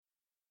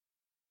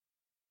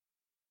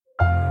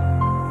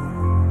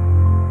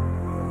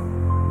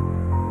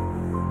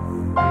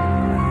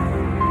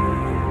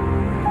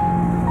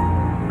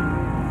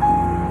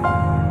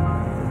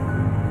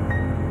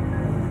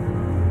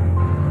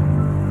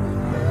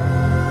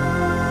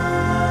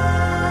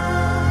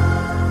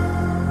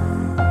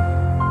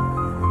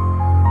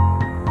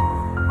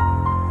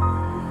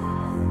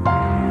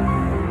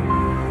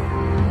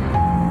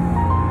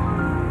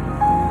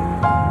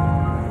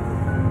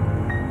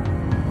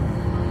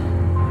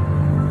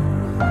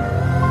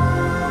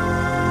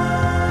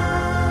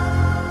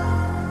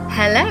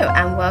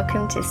and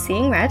welcome to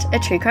Seeing Red, a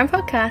true crime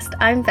podcast.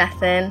 I'm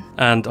Bethan.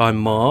 And I'm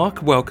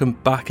Mark. Welcome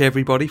back,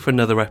 everybody, for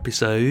another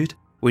episode.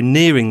 We're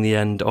nearing the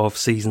end of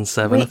season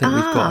 7. I think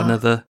we've got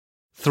another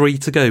 3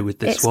 to go with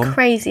this one. It's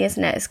crazy,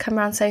 isn't it? It's come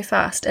around so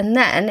fast. And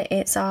then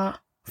it's our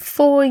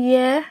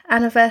 4-year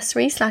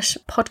anniversary /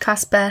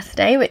 podcast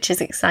birthday, which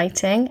is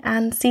exciting,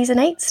 and season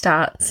 8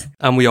 starts.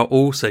 And we are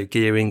also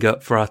gearing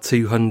up for our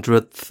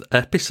 200th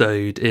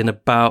episode in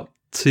about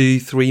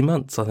 2-3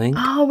 months, I think.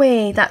 Are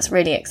we? That's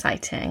really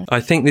exciting. I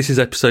think this is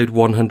episode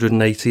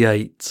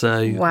 188.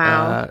 So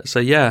wow.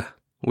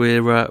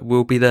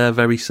 We'll be there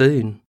very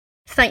soon.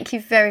 Thank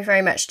you very,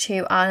 very much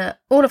to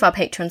all of our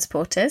Patreon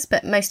supporters,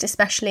 but most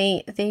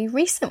especially the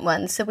recent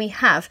ones. So we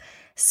have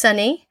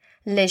Sunny,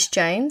 Liz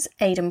Jones,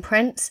 Aidan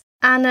Prince,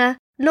 Anna,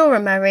 Laura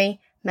Murray,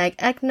 Meg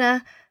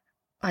Egner,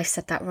 I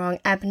said that wrong,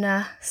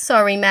 Ebner,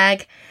 sorry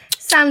Meg,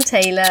 Sam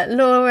Taylor,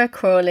 Laura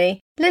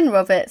Crawley, Lynn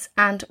Roberts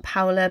and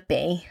Paula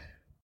B.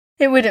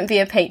 It wouldn't be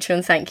a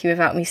Patreon thank you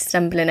without me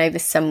stumbling over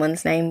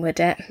someone's name,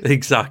 would it?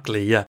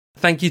 Exactly, yeah.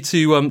 Thank you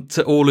to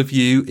all of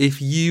you.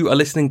 If you are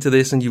listening to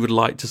this and you would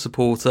like to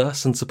support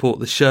us and support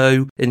the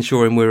show,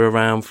 ensuring we're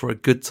around for a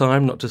good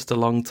time, not just a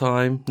long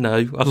time.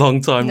 No, a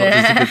long time, not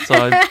just a good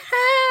time.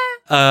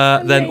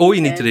 Then all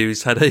you need to do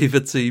is head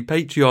over to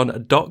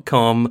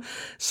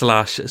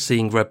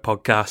patreon.com/Seeing Red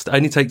Podcast. It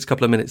only takes a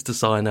couple of minutes to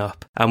sign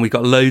up, and we've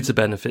got loads of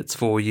benefits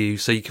for you,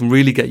 so you can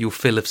really get your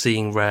fill of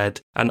Seeing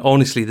Red. And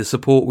honestly, the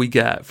support we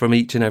get from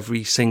each and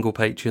every single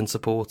Patreon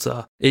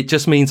supporter, it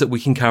just means that we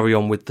can carry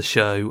on with the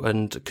show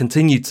and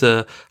continue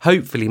to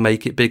hopefully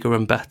make it bigger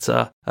and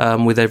better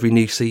with every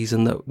new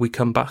season that we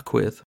come back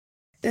with.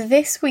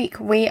 This week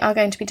we are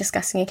going to be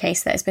discussing a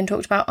case that has been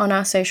talked about on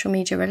our social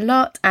media a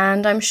lot,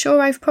 and I'm sure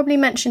I've probably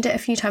mentioned it a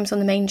few times on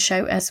the main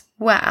show as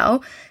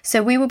well.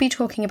 So we will be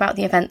talking about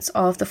the events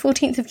of the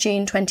 14th of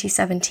June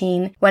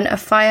 2017 when a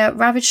fire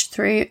ravaged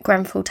through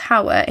Grenfell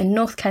Tower in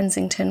North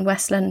Kensington,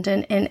 West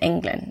London in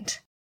England.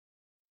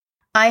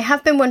 I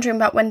have been wondering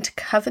about when to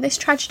cover this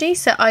tragedy,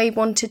 so I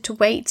wanted to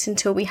wait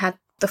until we had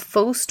the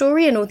full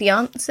story and all the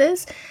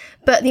answers,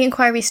 but the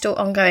inquiry is still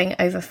ongoing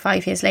over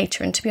 5 years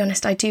later, and to be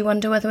honest I do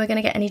wonder whether we're going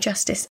to get any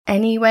justice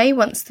anyway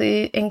once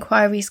the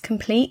inquiry is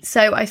complete.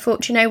 So I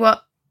thought, you know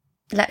what,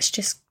 let's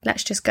just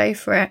go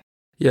for it.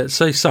 Yeah, it's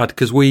so sad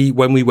because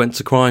when we went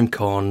to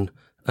CrimeCon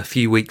a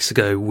few weeks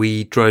ago,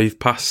 we drove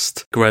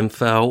past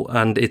Grenfell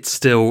and it's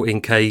still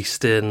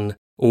encased in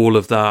all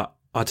of that.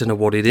 I don't know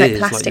what it is.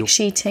 Plastic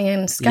sheeting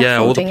and scaffolding, yeah,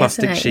 all the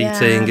plastic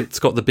sheeting. Yeah. It's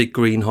got the big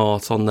green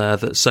heart on there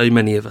that so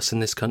many of us in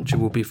this country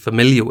will be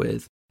familiar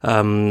with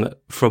from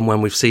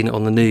when we've seen it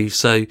on the news.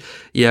 So,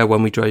 yeah,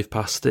 when we drove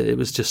past it, it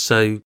was just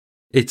so...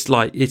 It's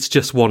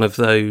just one of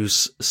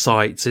those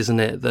sites, isn't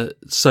it, that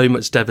so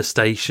much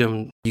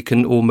devastation, you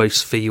can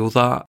almost feel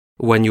that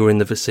when you're in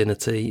the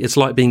vicinity. It's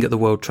like being at the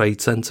World Trade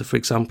Center, for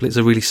example. It's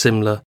a really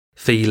similar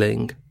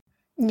feeling.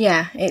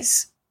 Yeah,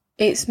 it's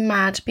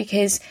mad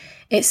because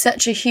it's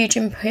such a huge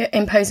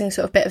imposing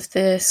sort of bit of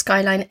the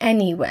skyline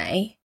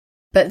anyway,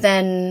 but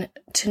then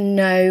to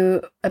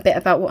know a bit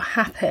about what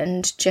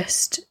happened,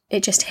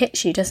 it just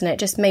hits you, doesn't it? It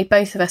just made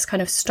both of us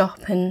kind of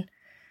stop and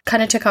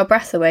kind of took our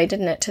breath away,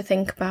 didn't it, to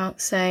think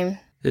about. So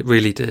it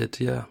really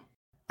did, yeah.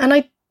 And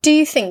I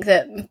do think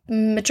that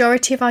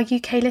majority of our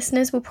UK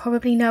listeners will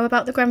probably know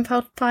about the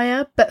Grenfell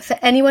fire, but for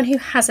anyone who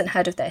hasn't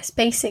heard of this,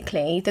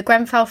 basically the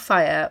Grenfell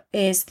fire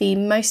is the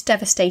most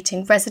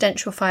devastating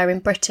residential fire in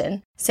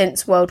Britain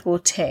since World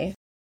War II.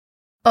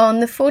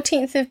 On the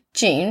 14th of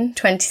June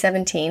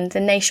 2017, the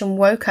nation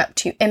woke up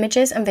to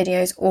images and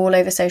videos all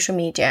over social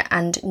media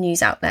and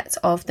news outlets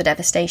of the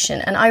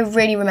devastation. And I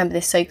really remember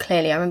this so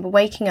clearly. I remember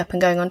waking up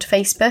and going onto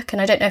Facebook,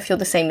 and I don't know if you're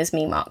the same as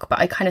me, Mark, but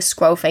I kind of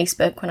scroll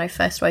Facebook when I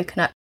first woken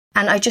up.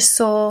 And I just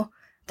saw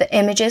the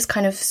images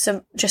kind of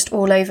just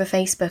all over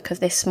Facebook of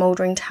this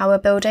smouldering tower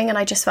building. And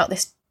I just felt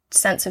this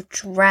sense of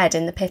dread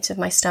in the pit of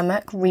my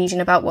stomach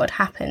reading about what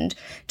had happened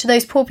to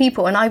those poor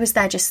people. And I was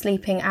there just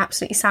sleeping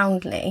absolutely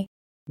soundly.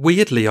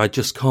 Weirdly, I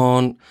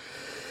can't,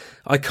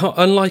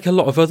 unlike a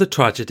lot of other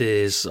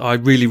tragedies, I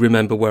really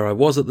remember where I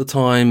was at the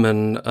time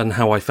and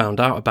how I found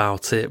out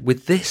about it.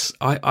 With this,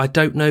 I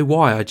don't know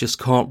why, I just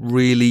can't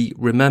really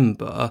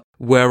remember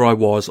where I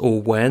was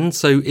or when.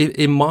 So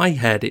in my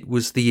head, it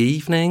was the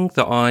evening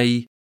that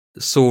I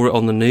saw it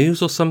on the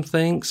news or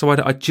something. So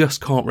I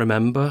just can't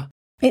remember.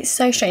 It's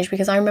so strange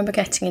because I remember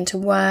getting into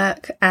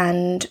work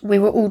and we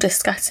were all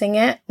discussing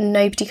it.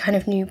 Nobody kind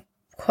of knew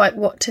quite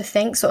what to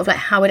think, sort of like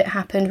how had it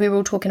happened. We were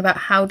all talking about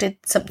how did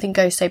something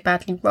go so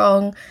badly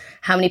wrong,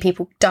 how many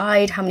people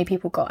died, how many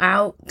people got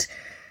out.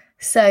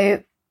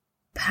 So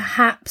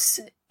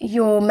perhaps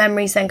your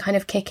memories then kind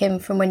of kick in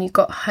from when you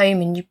got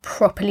home and you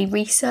properly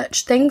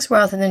researched things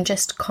rather than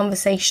just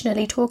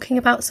conversationally talking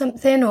about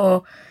something,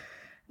 or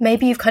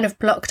maybe you've kind of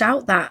blocked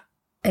out that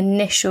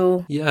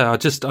initial... Yeah, I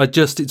just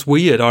it's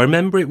weird. I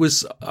remember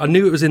I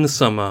knew it was in the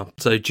summer,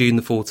 so June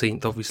the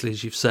 14th, obviously,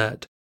 as you've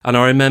said. And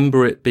I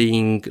remember it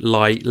being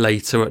light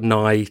later at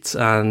night,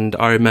 and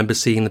I remember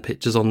seeing the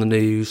pictures on the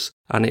news,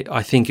 and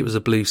I think it was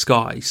a blue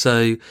sky.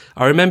 So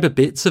I remember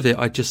bits of it.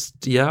 I just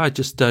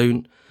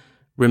don't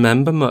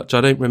remember much.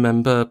 I don't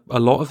remember a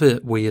lot of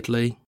it,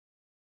 weirdly.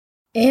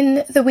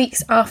 In the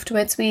weeks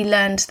afterwards, we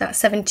learned that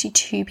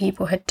 72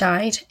 people had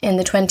died in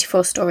the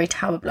 24-storey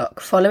tower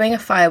block following a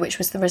fire which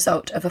was the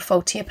result of a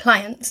faulty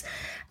appliance,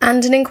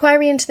 and an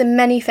inquiry into the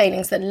many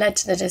failings that led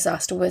to the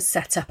disaster was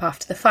set up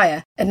after the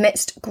fire,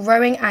 amidst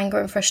growing anger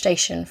and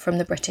frustration from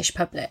the British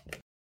public.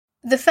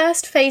 The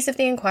first phase of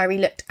the inquiry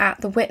looked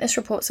at the witness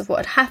reports of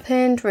what had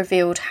happened,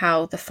 revealed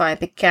how the fire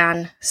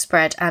began,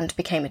 spread and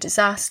became a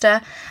disaster,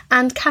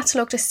 and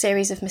catalogued a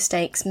series of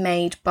mistakes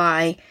made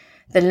by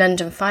the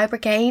London Fire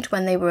Brigade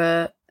when they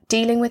were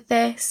dealing with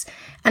this.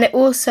 And it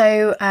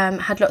also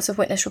had lots of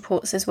witness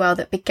reports as well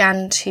that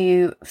began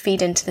to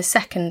feed into the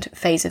second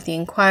phase of the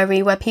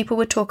inquiry, where people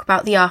would talk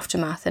about the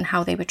aftermath and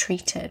how they were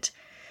treated.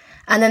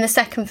 And then the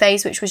second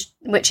phase,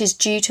 which is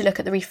due to look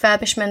at the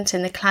refurbishment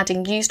and the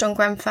cladding used on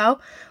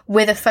Grenfell,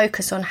 with a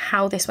focus on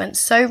how this went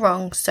so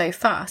wrong so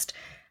fast,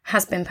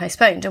 has been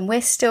postponed. And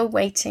we're still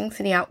waiting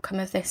for the outcome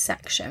of this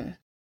section.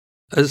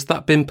 Has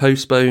that been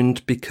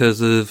postponed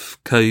because of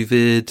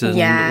COVID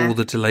and all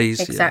the delays?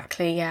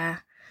 Exactly, yeah.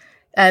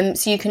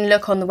 So you can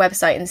look on the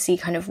website and see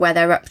kind of where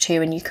they're up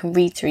to, and you can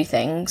read through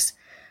things.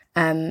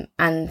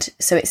 And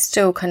so it's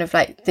still kind of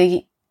like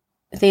the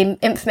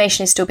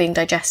information is still being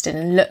digested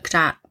and looked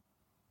at,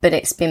 but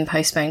it's been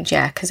postponed,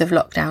 because of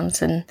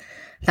lockdowns and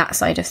that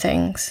side of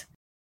things.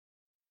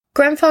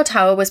 Grenfell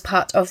Tower was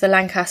part of the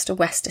Lancaster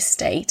West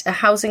Estate, a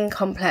housing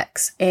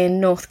complex in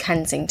North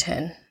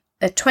Kensington.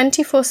 A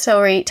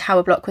 24-storey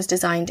tower block was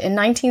designed in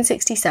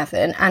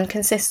 1967 and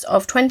consists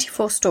of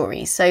 24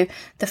 stories. So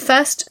the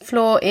first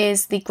floor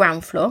is the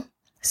ground floor.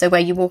 So where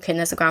you walk in,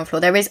 there's a ground floor.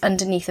 There is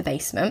underneath a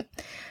basement.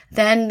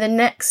 Then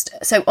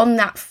so on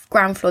that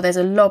ground floor, there's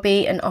a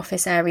lobby, an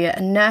office area,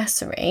 a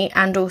nursery,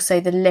 and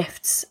also the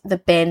lifts, the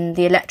bin,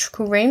 the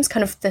electrical rooms,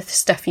 kind of the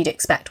stuff you'd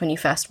expect when you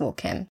first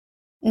walk in.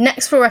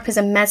 Next floor up is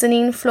a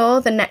mezzanine floor,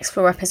 the next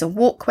floor up is a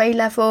walkway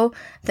level,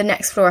 the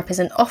next floor up is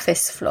an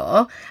office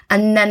floor,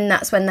 and then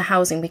that's when the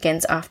housing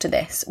begins after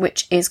this,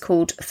 which is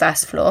called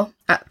first floor,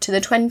 up to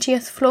the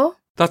 20th floor.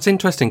 That's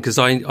interesting, because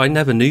I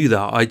never knew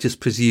that. I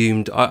just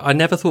presumed, I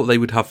never thought they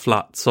would have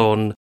flats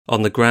on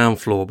the ground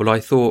floor, but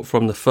I thought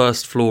from the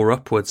first floor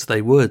upwards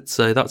they would.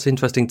 So that's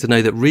interesting to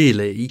know that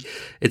really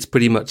it's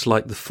pretty much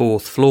like the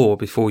fourth floor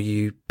before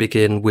you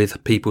begin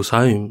with people's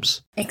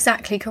homes.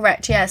 Exactly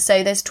correct, yeah.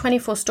 So there's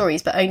 24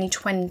 stories, but only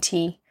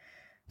 20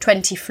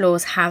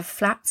 floors have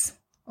flats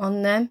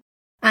on them.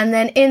 And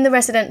then in the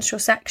residential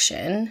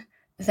section,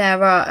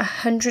 there are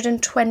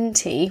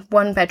 120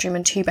 one-bedroom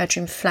and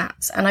two-bedroom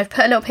flats. And I've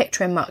put a little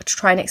picture in Mark to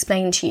try and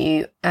explain to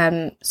you,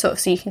 sort of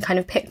so you can kind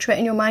of picture it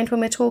in your mind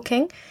when we're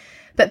talking.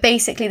 But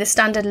basically the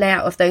standard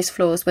layout of those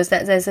floors was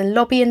that there's a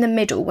lobby in the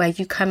middle where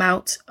you come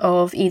out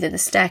of either the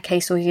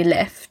staircase or your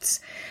lifts.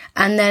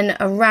 And then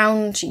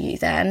around you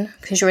then,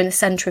 because you're in the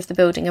centre of the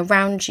building,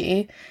 around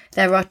you,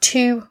 there are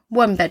 2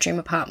 one-bedroom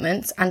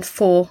apartments and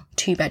 4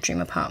 two-bedroom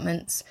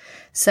apartments.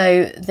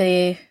 So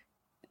the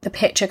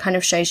picture kind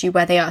of shows you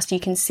where they are. So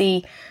you can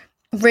see,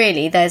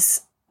 really,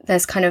 there's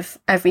kind of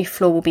every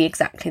floor will be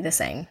exactly the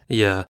same.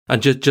 Yeah,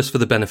 and just for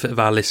the benefit of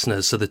our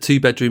listeners, so the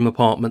 2-bedroom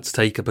apartments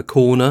take up a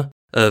corner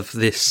of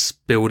this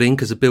building,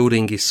 because the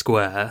building is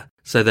square.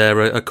 So they're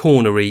a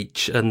corner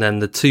each, and then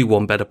the 2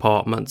 one-bed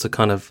apartments are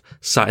kind of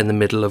sat in the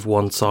middle of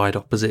one side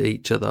opposite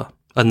each other.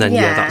 And then,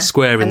 that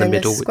square in the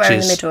middle, which is... square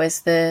in the middle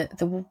is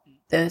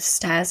the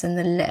stairs and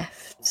the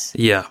lifts.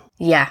 Yeah.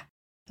 Yeah.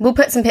 We'll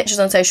put some pictures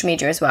on social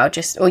media as well,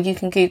 or you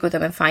can Google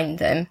them and find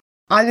them.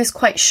 I was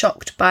quite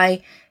shocked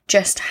by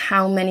just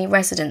how many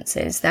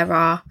residences there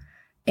are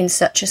in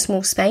such a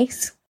small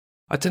space.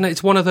 I don't know,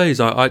 it's one of those,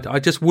 I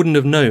just wouldn't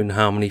have known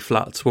how many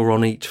flats were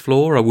on each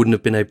floor. I wouldn't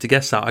have been able to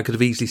guess that. I could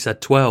have easily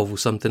said 12 or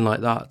something like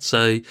that.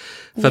 So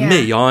for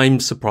me, I'm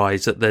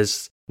surprised that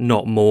there's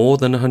not more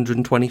than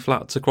 120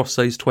 flats across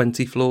those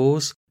 20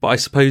 floors. But I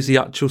suppose the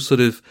actual sort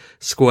of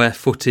square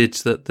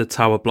footage that the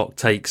tower block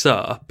takes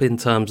up in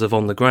terms of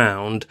on the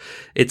ground,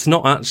 it's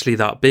not actually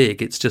that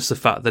big. It's just the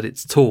fact that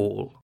it's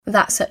tall.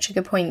 That's such a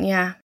good point,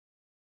 yeah.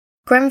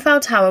 Grenfell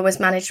Tower was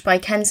managed by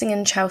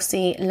Kensington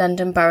Chelsea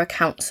London Borough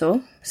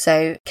Council,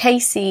 so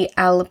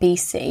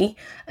KCLBC,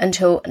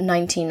 until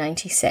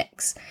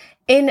 1996.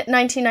 In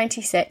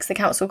 1996, the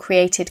council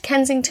created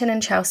Kensington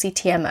and Chelsea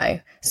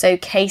TMO, so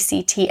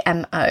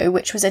KCTMO,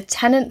 which was a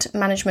tenant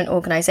management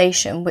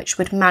organisation which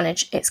would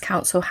manage its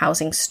council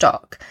housing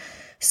stock.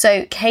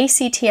 So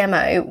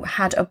KCTMO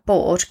had a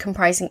board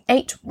comprising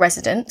 8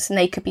 residents, and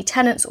they could be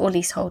tenants or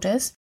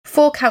leaseholders,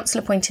 4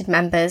 council-appointed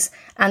members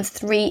and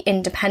 3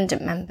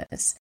 independent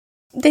members.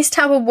 This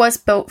tower was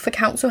built for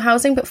council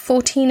housing, but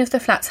 14 of the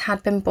flats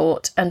had been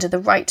bought under the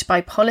right to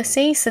buy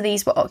policy, so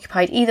these were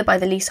occupied either by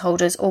the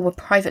leaseholders or were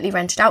privately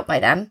rented out by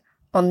them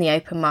on the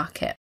open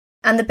market.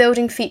 And the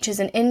building features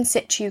an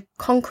in-situ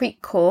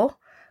concrete core,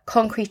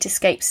 concrete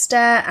escape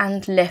stair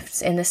and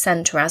lifts in the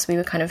centre, as we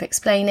were kind of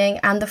explaining,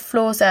 and the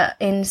floors are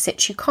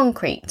in-situ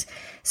concrete.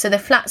 So the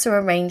flats are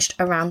arranged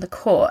around the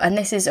core, and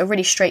this is a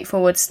really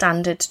straightforward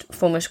standard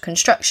form of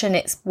construction.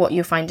 It's what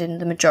you'll find in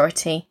the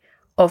majority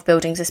of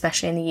buildings,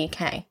 especially in the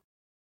UK.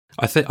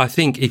 I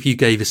think if you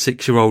gave a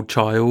 6-year-old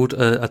child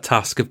a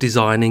task of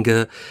designing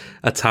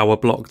a tower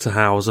block to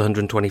house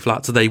 120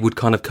 flats, they would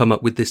kind of come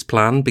up with this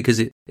plan, because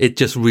it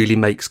just really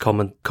makes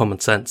common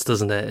sense,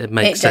 doesn't it? It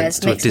makes sense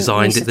to have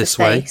designed it this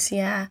way.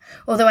 Yeah.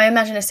 Although I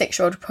imagine a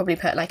 6-year-old would probably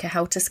put like a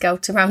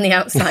helter-skelter around the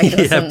outside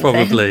or yeah, something.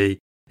 probably.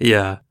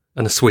 Yeah.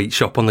 And a sweet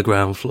shop on the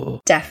ground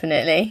floor.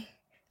 Definitely.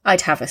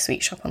 I'd have a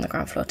sweet shop on the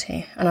ground floor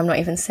too, and I'm not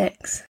even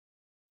 6.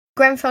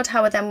 Grenfell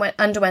Tower then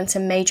underwent a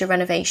major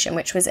renovation,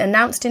 which was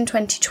announced in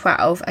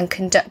 2012 and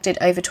conducted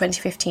over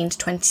 2015 to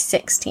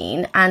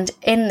 2016. And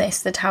in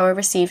this, the tower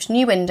received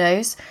new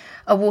windows,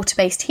 a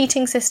water-based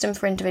heating system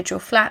for individual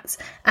flats,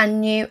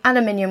 and new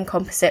aluminium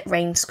composite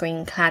rain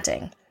screen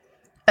cladding.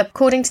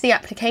 According to the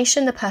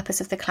application, the purpose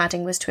of the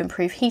cladding was to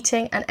improve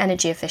heating and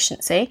energy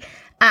efficiency,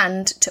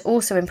 and to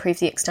also improve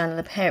the external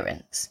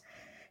appearance.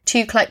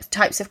 2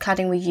 types of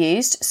cladding were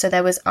used. So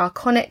there was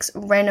Arconic's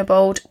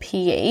Renobold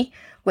PE,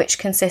 which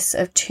consists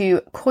of 2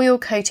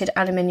 coil-coated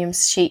aluminium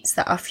sheets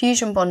that are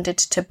fusion bonded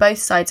to both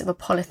sides of a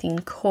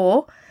polythene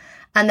core,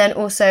 and then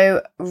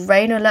also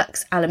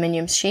Renolux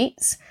aluminium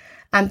sheets.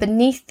 And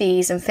beneath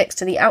these and fixed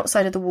to the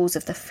outside of the walls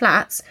of the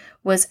flats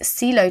was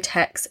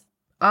Celotech's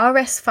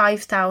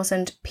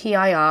RS5000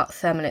 PIR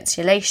thermal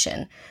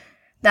insulation.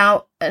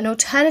 Now, an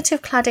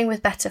alternative cladding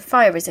with better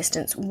fire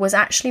resistance was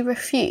actually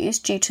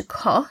refused due to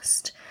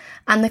cost,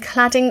 and the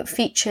cladding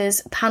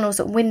features panels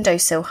at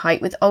windowsill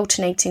height with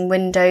alternating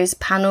windows,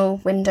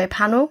 window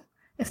panel,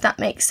 if that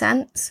makes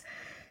sense.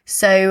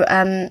 So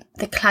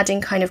the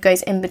cladding kind of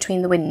goes in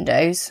between the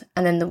windows,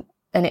 and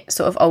it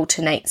sort of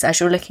alternates as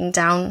you're looking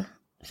down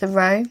the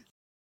row.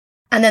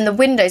 And then the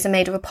windows are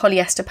made of a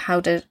polyester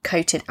powder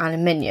coated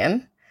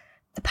aluminium.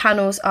 The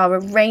panels are a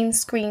rain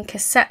screen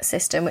cassette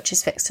system, which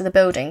is fixed to the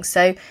building.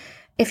 So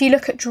if you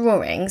look at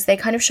drawings, they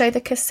kind of show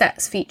the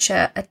cassettes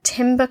feature a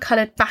timber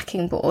coloured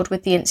backing board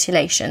with the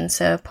insulation,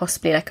 so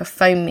possibly like a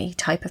foamy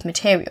type of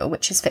material,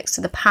 which is fixed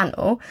to the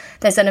panel.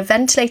 There's then a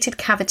ventilated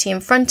cavity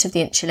in front of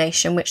the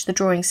insulation, which the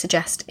drawings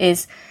suggest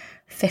is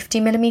 50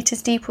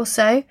 millimetres deep or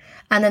so.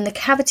 And then the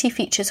cavity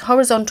features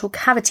horizontal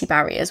cavity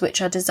barriers,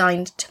 which are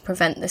designed to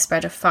prevent the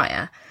spread of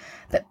fire.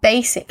 But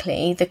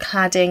basically, the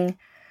cladding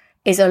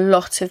is a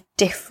lot of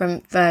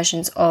different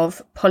versions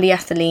of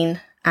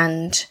polyethylene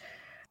and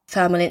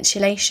thermal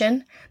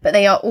insulation, but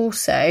they are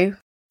also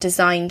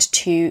designed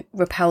to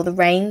repel the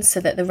rain so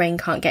that the rain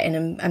can't get in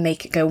and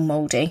make it go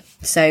mouldy.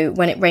 So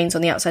when it rains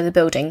on the outside of the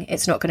building,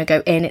 it's not going to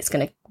go in, it's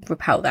going to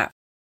repel that.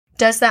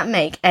 Does that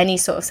make any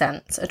sort of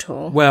sense at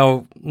all?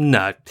 Well,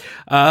 no.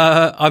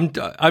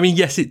 I mean,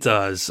 yes, it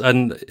does.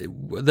 And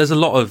there's a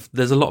lot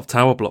of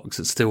tower blocks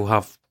that still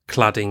have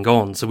cladding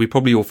on, so we're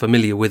probably all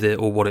familiar with it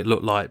or what it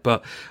looked like.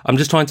 But I'm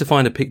just trying to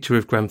find a picture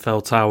of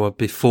Grenfell Tower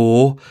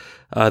before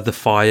the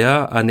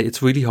fire, and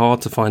it's really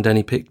hard to find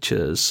any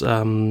pictures.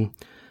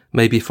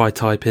 Maybe if I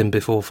type in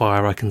before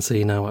fire, I can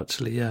see now.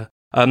 Actually, yeah.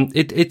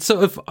 It's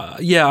sort of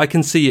I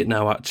can see it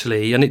now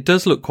actually, and it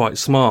does look quite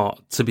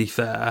smart. To be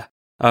fair.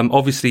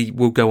 Obviously,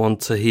 we'll go on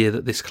to hear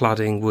that this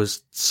cladding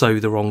was so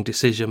the wrong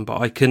decision, but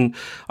I can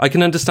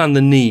understand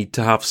the need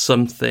to have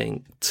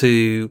something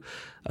to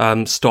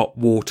stop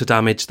water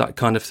damage, that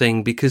kind of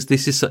thing, because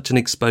this is such an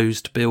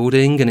exposed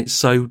building and it's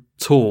so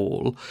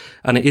tall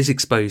and it is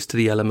exposed to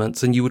the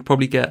elements, and you would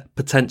probably get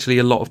potentially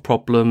a lot of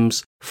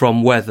problems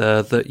from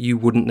weather that you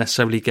wouldn't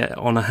necessarily get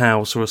on a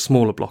house or a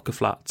smaller block of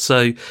flats.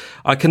 So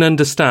I can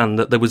understand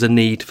that there was a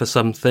need for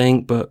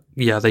something, but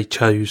yeah, they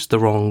chose the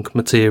wrong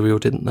material,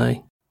 didn't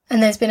they?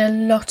 And there's been a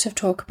lot of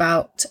talk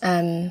about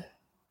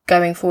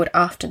going forward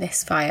after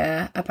this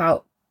fire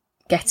about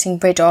getting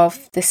rid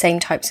of the same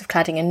types of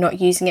cladding and not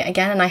using it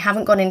again. And I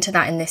haven't gone into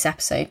that in this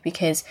episode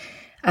because,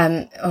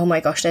 oh my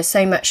gosh, there's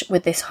so much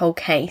with this whole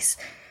case.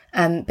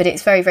 But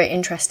it's very, very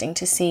interesting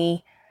to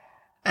see,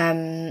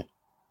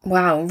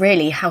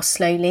 really how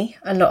slowly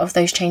a lot of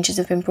those changes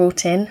have been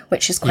brought in,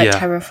 which is quite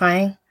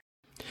terrifying.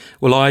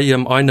 Well,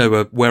 I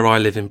know where I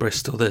live in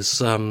Bristol,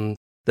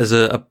 there's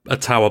a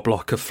tower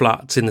block of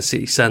flats in the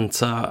city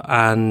centre,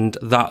 and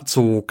that's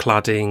all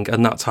cladding,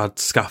 and that's had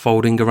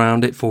scaffolding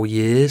around it for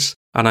years.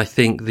 And I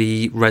think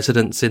the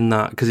residents in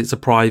that, because it's a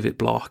private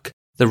block,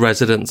 the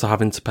residents are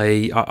having to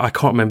pay, I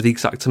can't remember the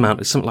exact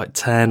amount, it's something like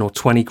 10 or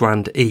 20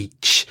 grand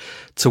each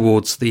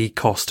towards the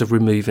cost of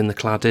removing the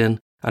cladding.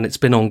 And it's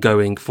been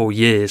ongoing for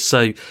years.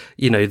 So,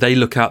 you know, they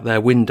look out their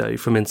window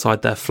from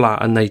inside their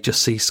flat and they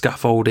just see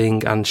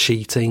scaffolding and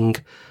sheeting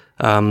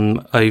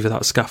over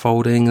that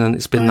scaffolding, and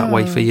it's been that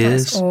way for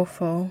years. That's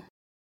awful.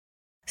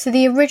 So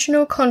the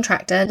original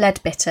contractor,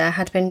 Leadbitter,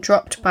 had been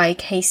dropped by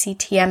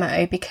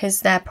KCTMO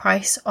because their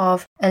price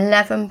of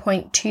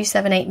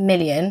 £11.278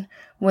 million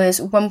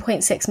was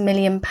 £1.6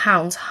 million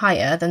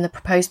higher than the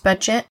proposed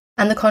budget,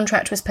 and the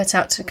contract was put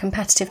out to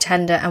competitive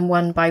tender and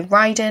won by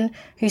Ryden,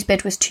 whose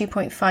bid was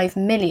 £2.5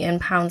 million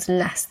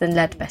less than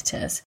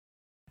Leadbitter's.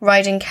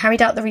 Ryden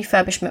carried out the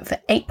refurbishment for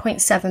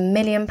 £8.7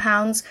 million,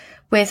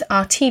 with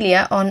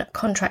Artelia on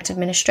contract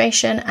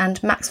administration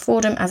and Max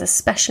Fordham as a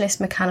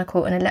specialist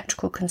mechanical and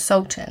electrical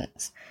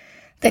consultant.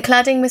 The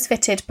cladding was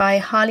fitted by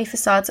Harley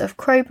Facades of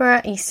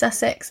Crowborough, East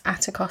Sussex,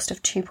 at a cost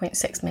of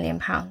 £2.6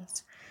 million.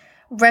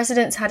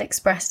 Residents had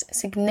expressed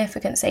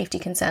significant safety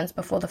concerns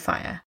before the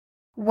fire.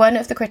 One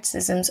of the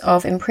criticisms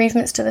of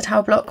improvements to the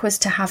tower block was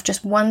to have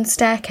just one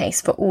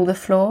staircase for all the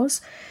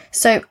floors.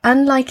 So,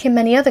 unlike in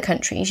many other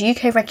countries,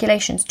 UK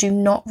regulations do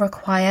not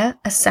require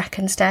a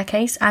second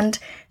staircase, and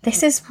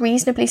this is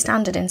reasonably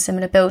standard in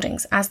similar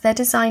buildings, as they're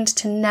designed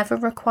to never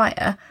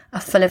require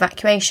a full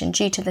evacuation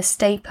due to the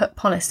stay-put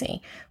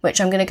policy, which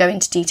I'm going to go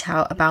into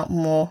detail about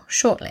more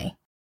shortly.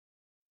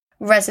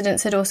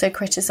 Residents had also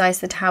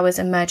criticised the tower's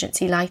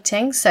emergency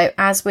lighting. So,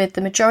 as with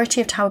the majority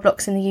of tower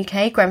blocks in the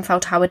UK, Grenfell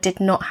Tower did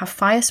not have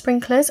fire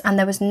sprinklers and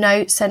there was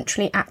no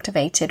centrally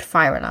activated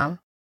fire alarm.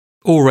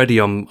 Already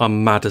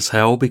I'm mad as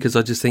hell, because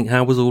I just think,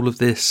 how was all of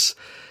this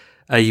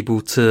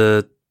able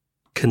to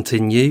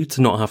continue,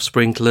 to not have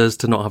sprinklers,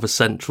 to not have a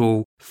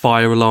central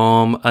fire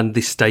alarm, and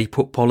this stay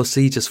put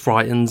policy just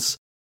frightens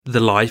the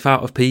life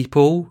out of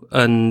people.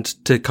 And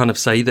to kind of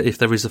say that if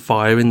there is a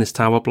fire in this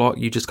tower block,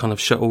 you just kind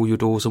of shut all your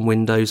doors and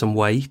windows and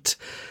wait,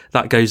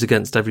 that goes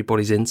against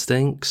everybody's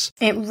instincts.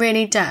 It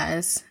really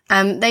does.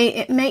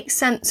 It makes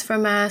sense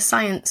from a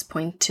science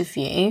point of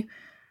view,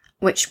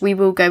 which we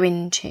will go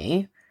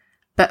into.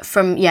 But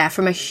from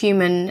a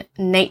human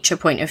nature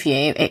point of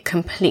view, it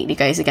completely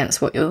goes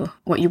against what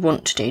you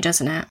want to do,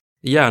 doesn't it?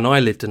 Yeah, and I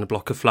lived in a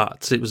block of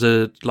flats. It was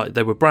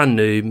they were brand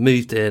new,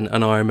 moved in,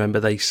 and I remember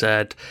they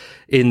said,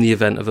 in the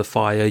event of a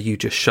fire, you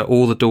just shut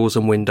all the doors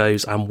and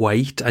windows and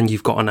wait, and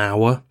you've got an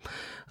hour.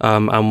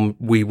 And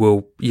we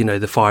will,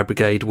 the fire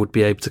brigade would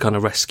be able to kind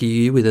of rescue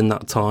you within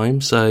that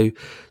time. So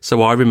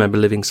I remember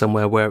living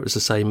somewhere where it was the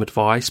same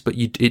advice, but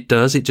you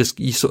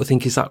sort of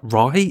think, is that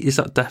right? Is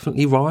that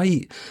definitely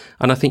right?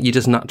 And I think you're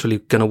just naturally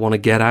going to want to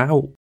get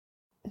out.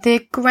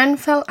 The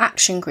Grenfell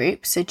Action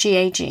Group, so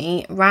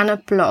GAG, ran a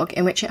blog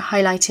in which it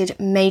highlighted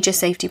major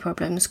safety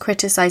problems,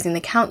 criticising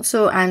the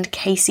council and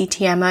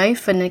KCTMO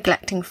for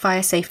neglecting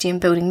fire safety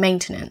and building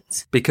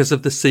maintenance. Because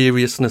of the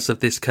seriousness of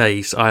this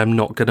case, I am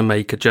not going to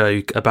make a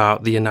joke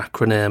about the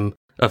acronym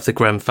of the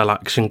Grenfell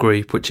Action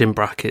Group, which in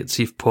brackets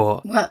you've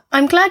put. Well,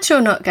 I'm glad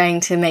you're not going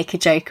to make a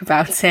joke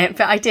about it,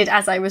 but I did,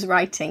 as I was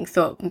writing,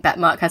 bet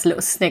Mark has a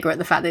little snigger at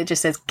the fact that it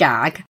just says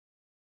gag.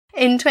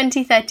 In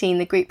 2013,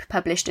 the group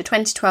published a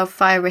 2012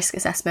 fire risk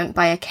assessment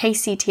by a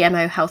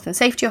KCTMO health and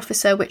safety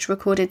officer, which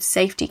recorded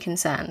safety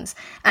concerns.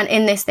 And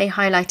in this, they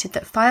highlighted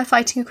that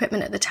firefighting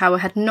equipment at the tower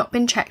had not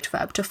been checked for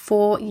up to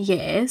 4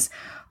 years,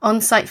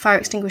 on-site fire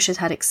extinguishers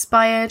had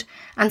expired,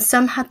 and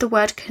some had the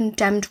word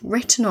condemned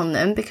written on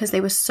them because they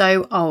were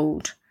so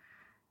old.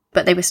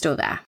 But they were still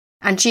there.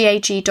 And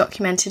GAG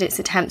documented its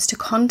attempts to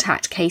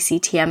contact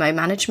KCTMO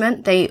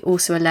management. They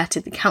also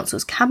alerted the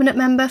council's cabinet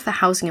member for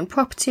housing and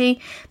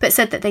property, but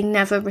said that they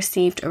never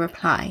received a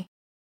reply.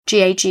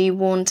 GAG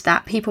warned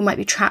that people might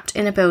be trapped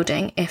in a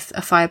building if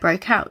a fire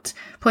broke out,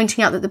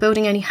 pointing out that the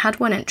building only had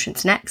one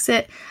entrance and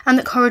exit, and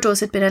that corridors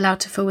had been allowed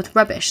to fill with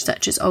rubbish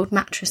such as old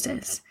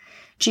mattresses.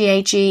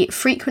 GAG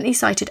frequently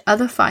cited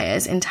other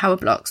fires in tower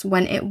blocks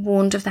when it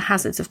warned of the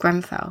hazards of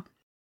Grenfell.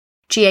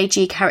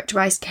 GAG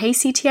characterised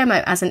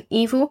KCTMO as an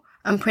evil,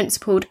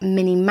 unprincipled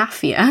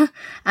mini-mafia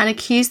and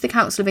accused the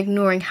council of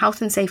ignoring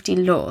health and safety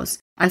laws,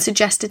 and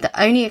suggested that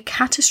only a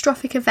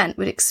catastrophic event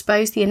would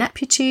expose the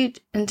ineptitude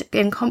and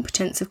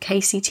incompetence of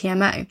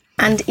KCTMO.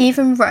 And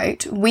even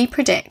wrote, "We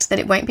predict that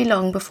it won't be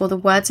long before the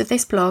words of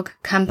this blog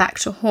come back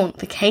to haunt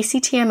the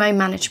KCTMO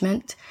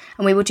management,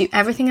 and we will do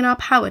everything in our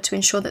power to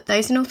ensure that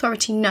those in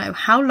authority know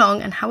how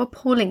long and how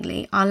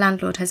appallingly our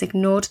landlord has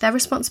ignored their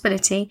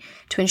responsibility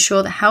to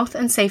ensure the health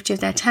and safety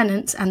of their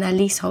tenants and their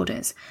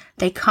leaseholders.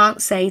 They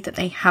can't say that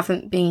they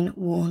haven't been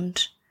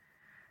warned."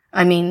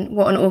 I mean,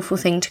 what an awful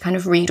thing to kind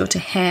of read or to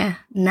hear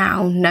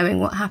now, knowing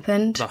what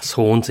happened. That's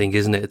haunting,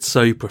 isn't it? It's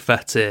so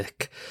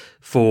prophetic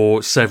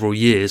for several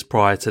years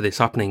prior to this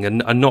happening,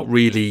 and not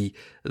really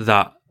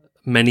that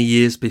many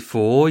years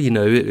before.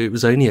 It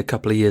was only a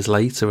couple of years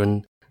later,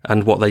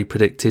 and what they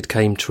predicted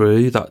came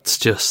true. That's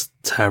just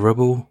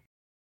terrible.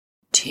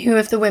 2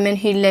 of the women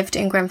who lived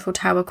in Grenfell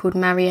Tower, called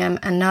Mariam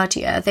and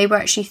Nadia, they were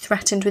actually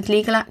threatened with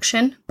legal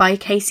action by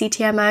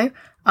KCTMO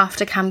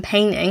after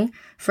campaigning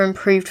for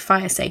improved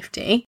fire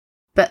safety.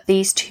 But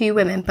these 2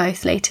 women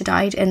both later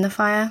died in the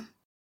fire.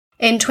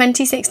 In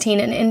 2016,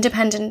 an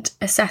independent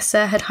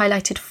assessor had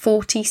highlighted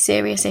 40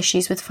 serious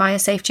issues with fire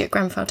safety at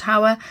Grenfell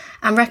Tower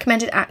and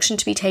recommended action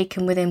to be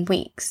taken within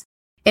weeks.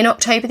 In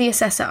October, the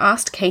assessor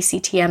asked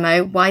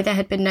KCTMO why there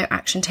had been no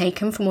action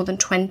taken for more than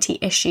 20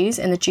 issues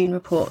in the June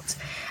report.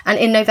 And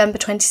in November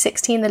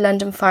 2016, the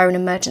London Fire and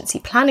Emergency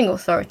Planning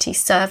Authority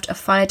served a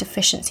fire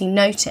deficiency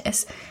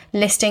notice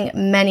listing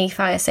many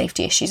fire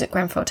safety issues at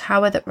Grenfell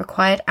Tower that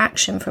required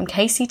action from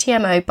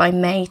KCTMO by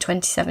May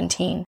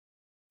 2017.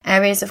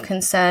 Areas of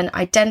concern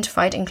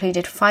identified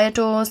included fire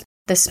doors,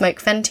 the smoke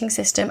venting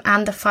system,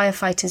 and the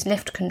firefighters'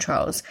 lift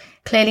controls.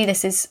 Clearly,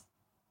 this is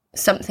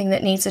something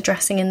that needs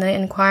addressing in the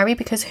inquiry,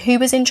 because who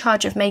was in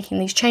charge of making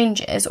these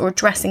changes or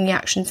addressing the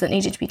actions that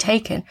needed to be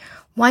taken?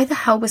 Why the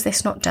hell was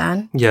this not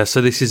done? Yeah,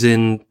 so this is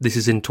in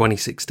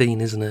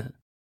 2016, isn't it?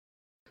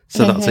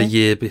 So that's a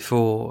year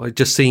before. It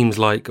just seems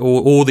like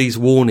all these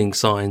warning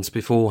signs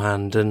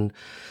beforehand and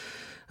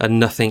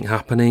nothing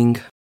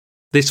happening.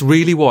 This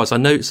really was, I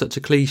know it's such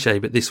a cliche,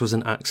 but this was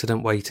an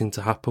accident waiting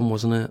to happen,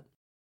 wasn't it?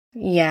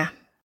 Yeah.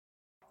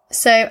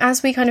 So,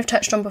 as we kind of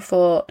touched on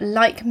before,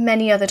 like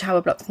many other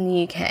tower blocks in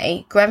the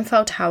UK,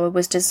 Grenfell Tower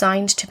was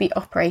designed to be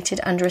operated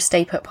under a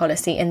stay-put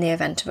policy in the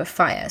event of a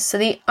fire. So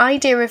the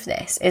idea of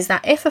this is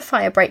that if a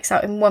fire breaks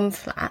out in one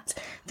flat,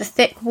 the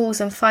thick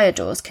walls and fire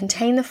doors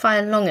contain the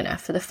fire long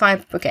enough for the fire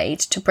brigade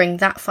to bring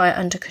that fire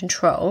under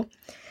control.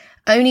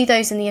 Only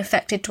those in the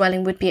affected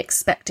dwelling would be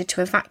expected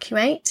to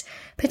evacuate,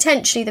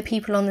 potentially the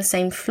people on the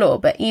same floor,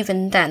 but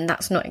even then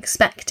that's not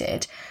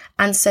expected.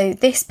 And so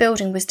this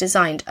building was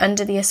designed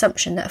under the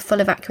assumption that a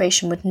full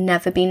evacuation would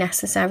never be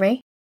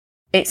necessary.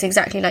 It's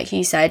exactly like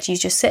you said, you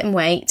just sit and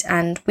wait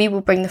and we will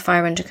bring the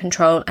fire under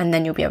control and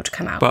then you'll be able to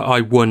come out. But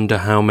I wonder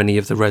how many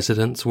of the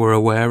residents were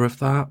aware of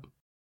that.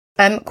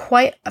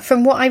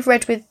 From what I've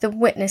read with the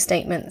witness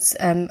statements,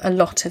 a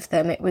lot of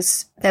them,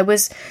 there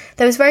was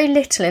very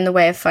little in the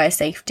way of fire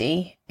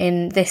safety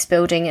in this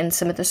building and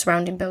some of the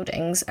surrounding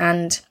buildings,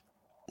 and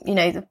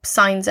the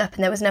signs up,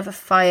 and there was never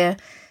fire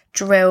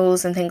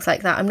drills and things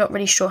like that. I'm not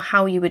really sure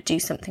how you would do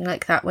something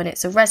like that when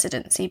it's a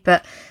residency,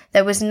 but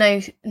there was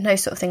no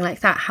sort of thing like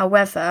that.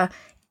 However,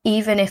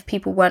 even if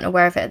people weren't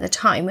aware of it at the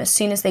time, as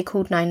soon as they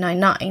called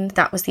 999,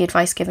 that was the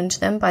advice given to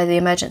them by the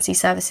emergency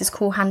services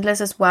call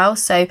handlers as well.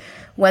 So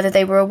whether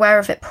they were aware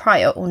of it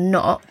prior or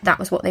not, that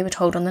was what they were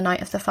told on the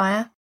night of the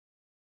fire.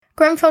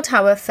 Grenfell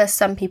Tower for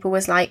some people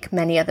was like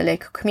many other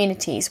local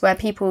communities where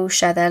people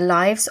share their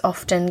lives,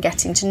 often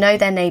getting to know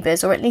their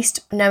neighbours or at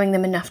least knowing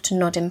them enough to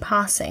nod in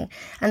passing.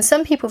 And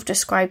some people have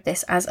described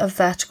this as a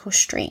vertical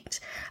street.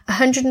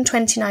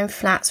 129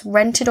 flats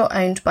rented or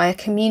owned by a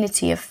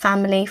community of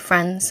family,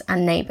 friends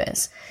and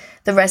neighbours.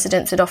 The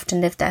residents had often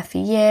lived there for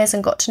years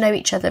and got to know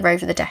each other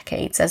over the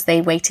decades as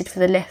they waited for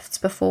the lifts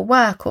before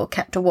work or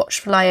kept a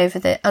watchful eye over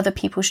the other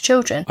people's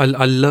children.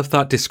 I love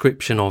that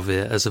description of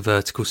it as a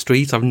vertical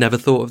street. I've never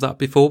thought of that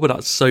before, but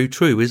that's so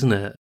true, isn't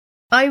it?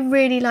 I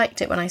really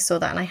liked it when I saw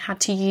that and I had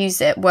to use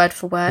it word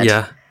for word.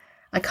 Yeah.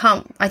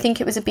 I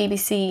think it was a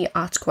BBC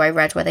article I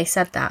read where they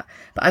said that,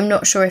 but I'm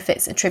not sure if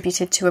it's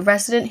attributed to a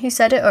resident who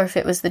said it or if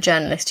it was the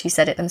journalist who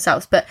said it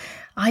themselves, but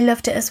I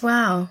loved it as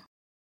well.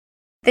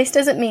 This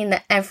doesn't mean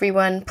that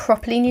everyone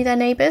properly knew their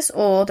neighbours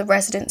or the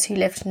residents who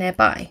lived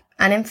nearby.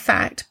 And in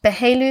fact,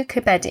 Behelu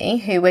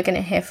Kebedi, who we're going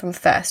to hear from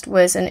first,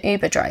 was an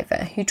Uber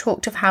driver who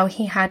talked of how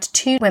he had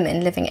 2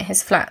 women living at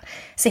his flat.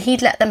 So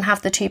he'd let them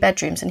have the 2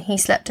 bedrooms and he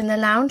slept in the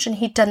lounge, and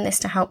he'd done this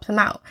to help them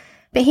out.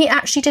 But he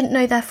actually didn't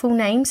know their full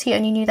names, he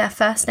only knew their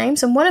first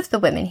names, and one of the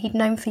women he'd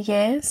known for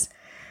years.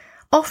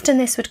 Often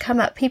this would come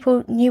up,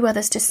 people knew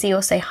others to see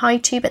or say hi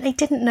to, but they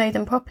didn't know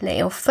them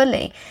properly or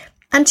fully.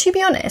 And to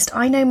be honest,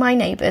 I know my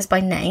neighbours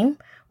by name.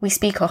 We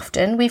speak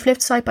often. We've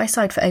lived side by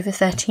side for over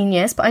 13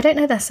 years, but I don't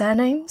know their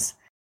surnames.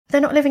 They're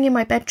not living in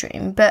my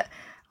bedroom, but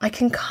I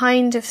can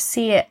kind of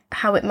see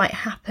how it might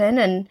happen.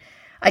 And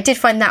I did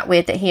find that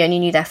weird that he only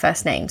knew their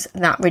first names.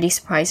 That really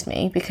surprised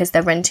me because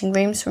they're renting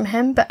rooms from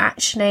him. But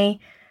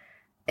actually,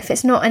 if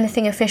it's not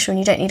anything official and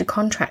you don't need a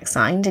contract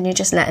signed and you're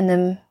just letting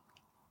them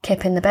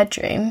kip in the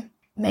bedroom,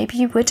 maybe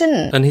you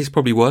wouldn't. And he's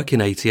probably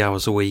working 80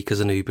 hours a week as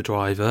an Uber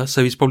driver,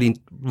 so he's probably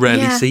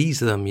rarely sees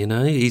them,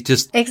 He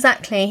just...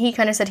 Exactly. He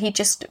kind of said he'd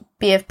just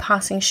be a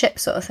passing ship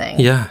sort of thing.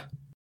 Yeah.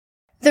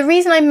 The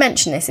reason I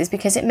mention this is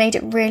because it made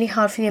it really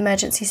hard for the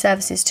emergency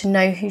services to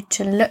know who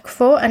to look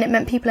for, and it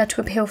meant people had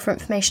to appeal for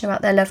information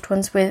about their loved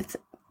ones with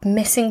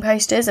missing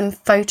posters and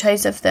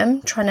photos of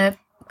them, trying to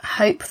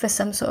hope for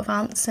some sort of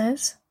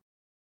answers.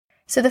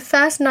 So the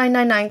first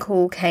 999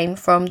 call came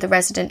from the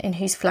resident in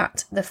whose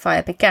flat the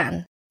fire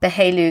began,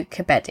 Behelu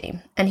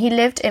Kebedi, and he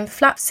lived in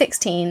flat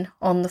 16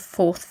 on the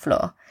 4th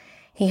floor.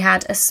 He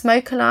had a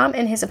smoke alarm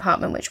in his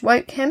apartment which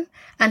woke him,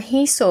 and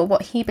he saw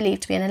what he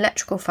believed to be an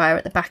electrical fire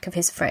at the back of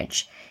his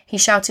fridge. He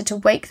shouted to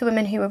wake the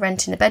women who were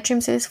renting the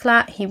bedrooms of his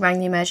flat. He rang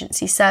the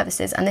emergency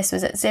services, and this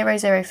was at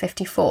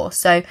 00:54,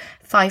 so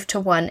 5 to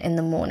 1 in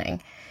the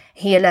morning.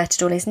 He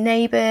alerted all his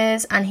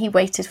neighbours, and he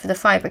waited for the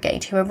fire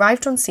brigade, who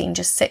arrived on scene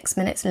just 6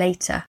 minutes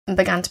later and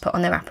began to put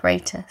on their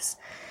apparatus.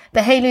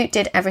 Behelu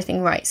did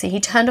everything right, so he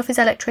turned off his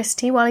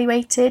electricity while he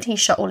waited, he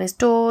shut all his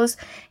doors,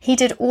 he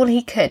did all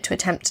he could to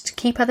attempt to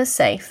keep others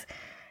safe.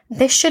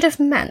 This should have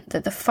meant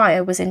that the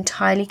fire was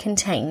entirely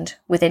contained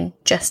within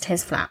just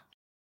his flat.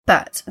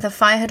 But the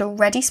fire had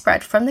already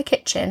spread from the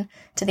kitchen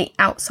to the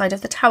outside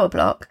of the tower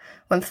block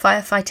when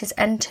firefighters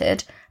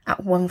entered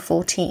at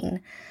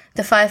 1:14.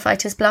 The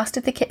firefighters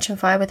blasted the kitchen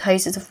fire with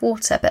hoses of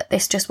water, but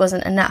this just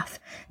wasn't enough.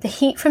 The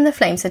heat from the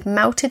flames had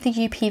melted the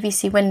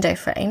UPVC window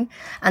frame,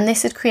 and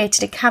this had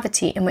created a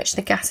cavity in which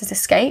the gases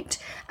escaped,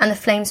 and the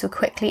flames were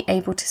quickly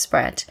able to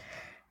spread.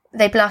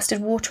 They blasted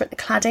water at the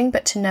cladding,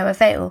 but to no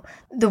avail.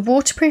 The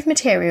waterproof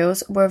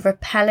materials were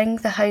repelling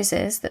the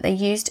hoses that they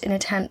used in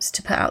attempts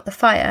to put out the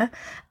fire,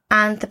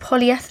 and the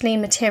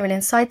polyethylene material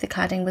inside the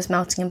cladding was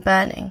melting and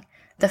burning.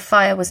 The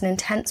fire was an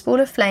intense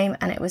ball of flame,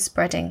 and it was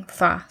spreading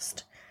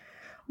fast.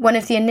 One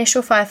of the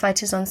initial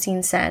firefighters on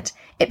scene said,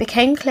 "It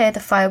became clear the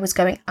fire was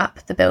going up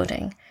the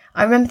building.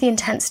 I remember the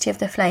intensity of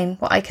the flame,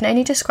 what I can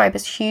only describe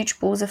as huge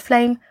balls of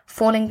flame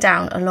falling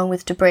down along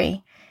with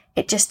debris.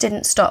 It just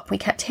didn't stop. We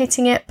kept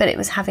hitting it, but it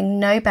was having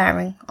no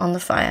bearing on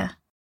the fire."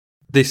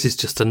 This is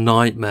just a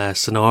nightmare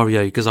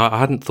scenario because I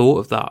hadn't thought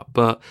of that,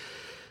 but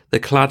the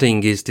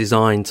cladding is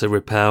designed to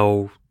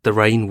repel the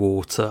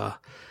rainwater.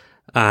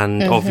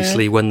 And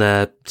obviously when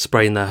they're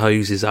spraying their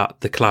hoses at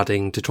the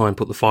cladding to try and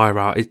put the fire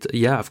out,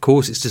 of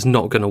course, it's just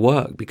not going to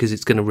work because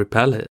it's going to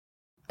repel it.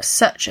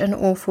 Such an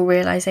awful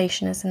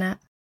realisation, isn't it?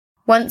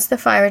 Once the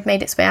fire had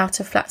made its way out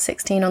of flat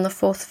 16 on the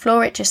 4th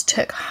floor, it just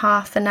took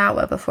half an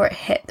hour before it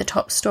hit the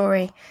top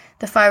storey.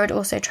 The fire had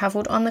also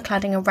travelled on the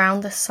cladding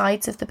around the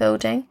sides of the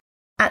building.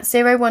 At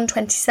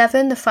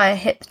 01:27, the fire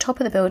hit the top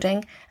of the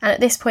building, and at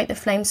this point the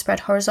flames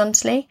spread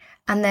horizontally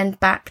and then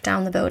back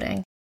down the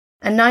building.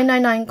 A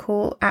 999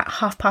 call at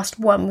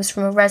 1:30 was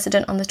from a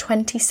resident on the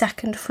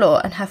 22nd floor,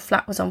 and her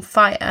flat was on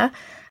fire.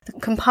 The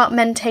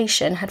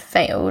compartmentation had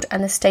failed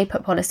and the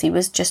stay-put policy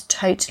was just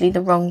totally the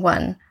wrong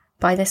one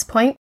by this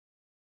point.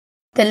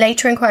 The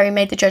later inquiry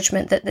made the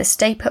judgment that the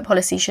stay-put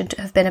policy should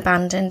have been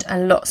abandoned a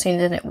lot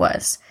sooner than it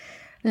was.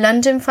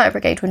 London Fire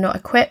Brigade were not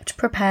equipped,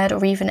 prepared,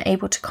 or even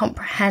able to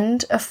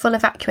comprehend a full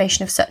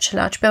evacuation of such a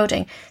large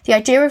building. The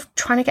idea of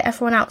trying to get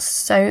everyone out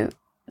so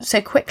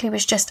quickly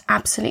was just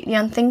absolutely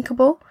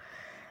unthinkable.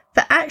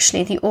 But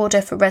actually, the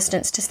order for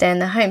residents to stay in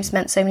their homes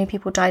meant so many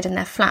people died in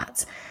their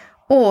flats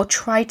or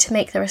tried to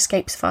make their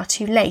escapes far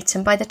too late,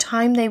 and by the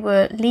time they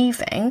were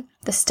leaving,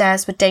 the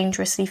stairs were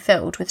dangerously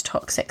filled with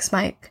toxic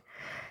smoke.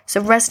 So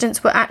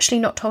residents were actually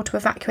not told to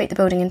evacuate the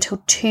building until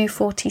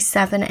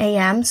 2:47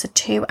 a.m, so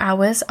 2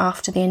 hours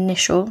after the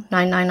initial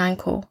 999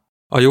 call.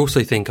 I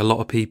also think a lot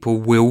of people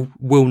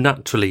will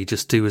naturally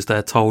just do as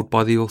they're told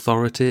by the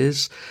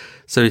authorities.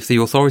 So if the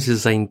authorities are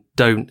saying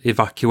don't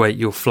evacuate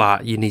your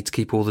flat, you need to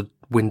keep all the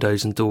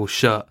windows and doors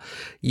shut,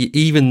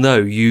 even though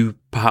you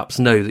perhaps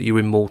know that you're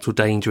in mortal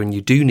danger and you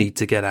do need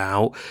to get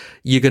out,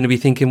 you're going to be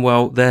thinking,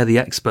 well, they're the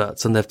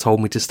experts and they've told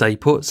me to stay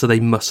put, so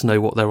they must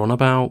know what they're on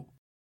about.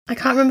 I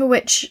can't remember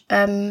which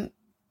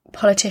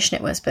politician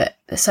it was, but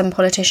some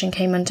politician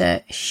came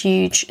under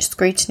huge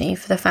scrutiny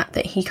for the fact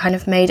that he kind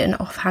of made an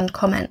offhand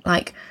comment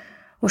like,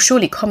 well,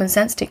 surely common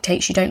sense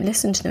dictates you don't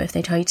listen to them if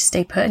they tell you to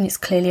stay put and it's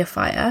clearly a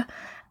fire.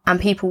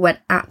 And people went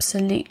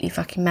absolutely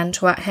fucking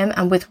mental at him,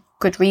 and with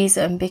good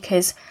reason,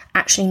 because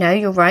actually, no,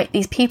 you're right.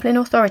 These people in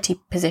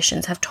authority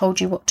positions have told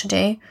you what to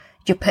do.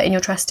 You're putting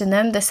your trust in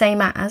them, the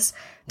same as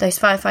those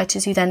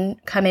firefighters who then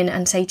come in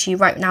and say to you,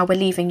 right, now we're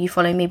leaving, you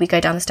follow me, we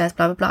go down the stairs,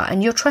 blah, blah, blah.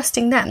 And you're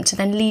trusting them to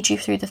then lead you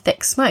through the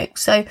thick smoke.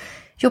 So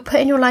you're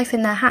putting your life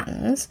in their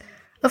hands.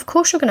 Of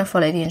course you're going to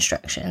follow the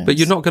instructions. But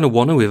you're not going to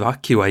want to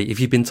evacuate. If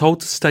you've been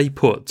told to stay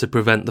put to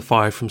prevent the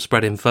fire from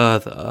spreading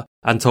further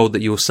and told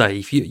that you're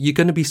safe, you're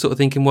going to be sort of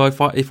thinking, well,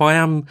 if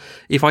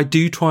I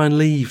do try and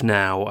leave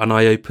now and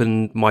I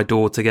open my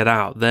door to get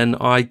out, then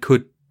I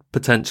could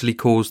potentially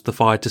cause the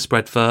fire to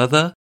spread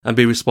further and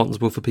be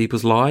responsible for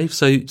people's lives.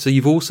 So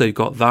you've also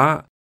got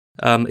that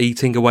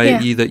eating away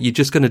at you, that you're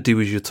just going to do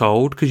as you're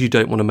told because you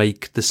don't want to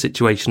make the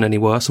situation any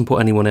worse and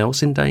put anyone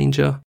else in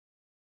danger.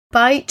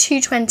 By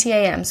 2:20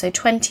 a.m, so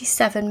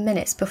 27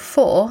 minutes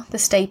before the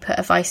stay put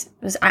advice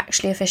was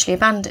actually officially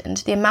abandoned,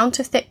 the amount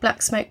of thick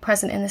black smoke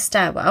present in the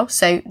stairwell,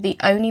 so the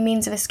only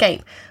means of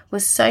escape,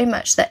 was so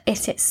much that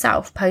it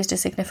itself posed a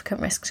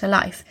significant risk to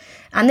life.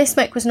 And this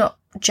smoke was not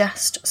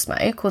just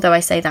smoke, although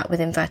I say that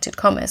with inverted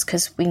commas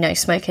because we know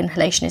smoke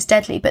inhalation is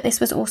deadly, but this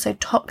was also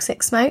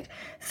toxic smoke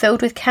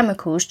filled with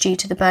chemicals due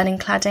to the burning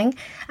cladding.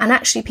 And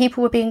actually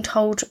people were being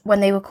told when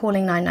they were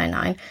calling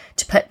 999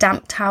 to put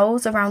damp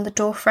towels around the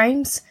door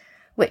frames,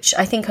 which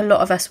I think a lot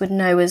of us would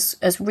know as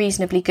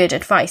reasonably good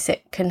advice.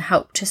 It can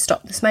help to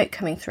stop the smoke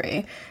coming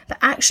through. But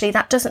actually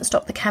that doesn't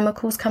stop the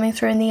chemicals coming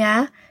through in the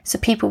air. So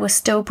people were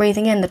still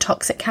breathing in the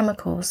toxic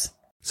chemicals.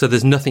 So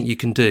there's nothing you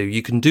can do.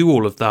 You can do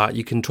all of that.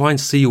 You can try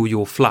and seal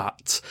your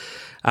flat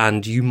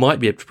and you might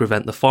be able to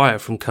prevent the fire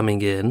from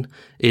coming in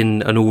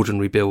an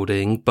ordinary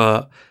building,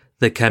 but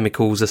the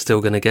chemicals are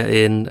still going to get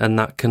in and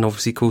that can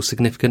obviously cause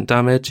significant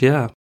damage,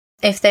 yeah.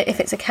 If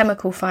it's a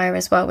chemical fire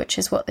as well, which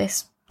is what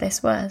this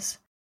was.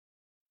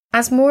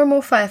 As more and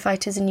more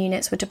firefighters and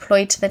units were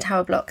deployed to the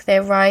tower block, they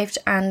arrived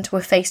and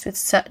were faced with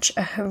such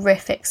a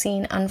horrific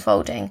scene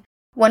unfolding.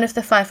 One of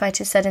the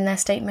firefighters said in their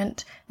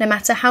statement, "No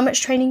matter how much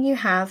training you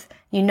have,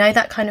 you know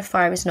that kind of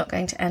fire is not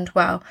going to end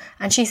well."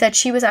 And she said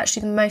she was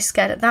actually the most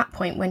scared at that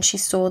point when she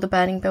saw the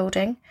burning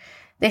building.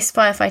 This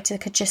firefighter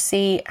could just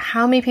see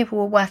how many people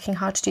were working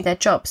hard to do their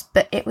jobs,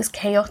 but it was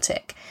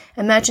chaotic.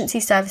 Emergency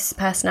services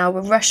personnel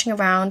were rushing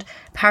around,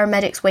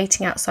 paramedics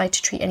waiting outside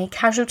to treat any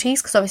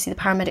casualties, because obviously the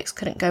paramedics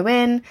couldn't go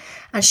in,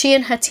 and she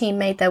and her team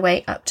made their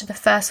way up to the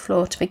first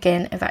floor to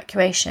begin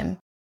evacuation.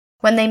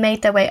 When they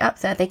made their way up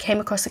there, they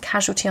came across a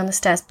casualty on the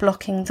stairs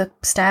blocking the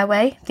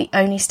stairway, the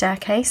only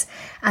staircase.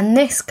 And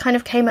this kind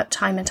of came up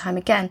time and time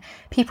again.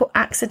 People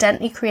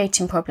accidentally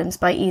creating problems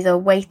by either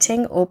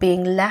waiting or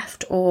being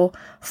left or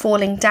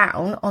falling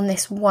down on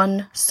this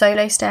one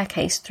solo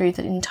staircase through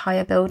the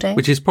entire building.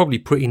 Which is probably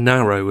pretty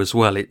narrow as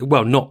well.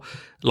 Well, not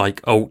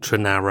like ultra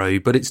narrow,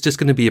 but it's just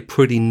going to be a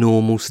pretty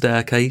normal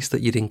staircase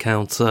that you'd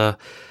encounter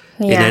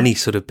in any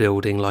sort of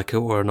building,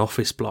 or an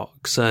office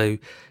block. So,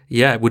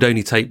 yeah, it would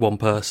only take one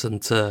person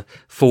to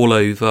fall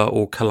over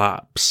or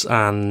collapse.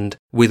 And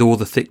with all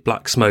the thick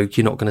black smoke,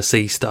 you're not going to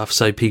see stuff.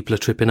 So people are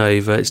tripping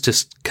over. It's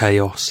just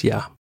chaos,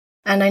 yeah.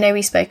 And I know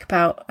we spoke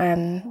about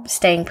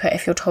staying put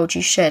if you're told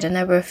you should. And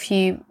there were a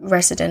few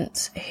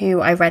residents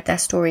who I read their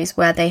stories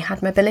where they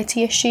had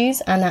mobility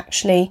issues and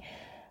actually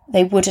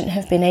they wouldn't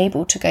have been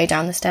able to go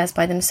down the stairs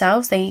by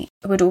themselves. They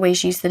would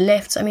always use the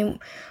lifts. I mean,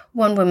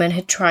 one woman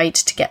had tried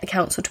to get the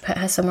council to put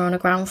her somewhere on a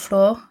ground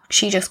floor.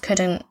 She just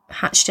couldn't,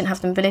 she didn't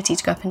have the ability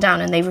to go up and down,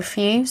 and they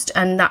refused.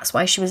 And that's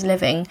why she was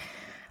living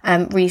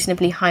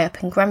reasonably high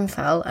up in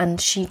Grenfell,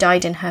 and she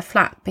died in her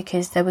flat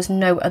because there was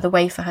no other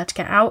way for her to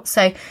get out.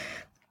 So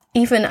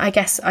even, I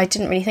guess I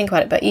didn't really think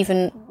about it, but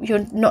even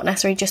you're not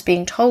necessarily just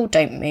being told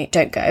don't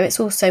go. It's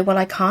also, well,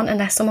 I can't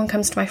unless someone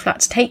comes to my flat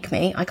to take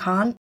me. I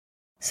can't.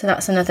 So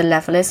that's another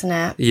level, isn't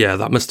it? Yeah,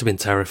 that must have been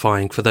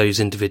terrifying for those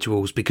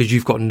individuals because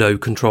you've got no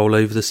control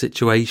over the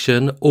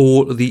situation,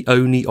 or the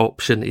only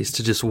option is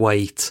to just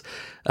wait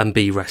and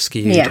be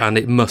rescued. Yeah. And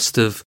it must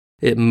have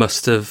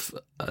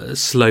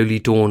slowly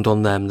dawned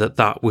on them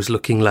that was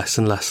looking less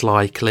and less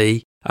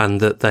likely, and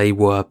that they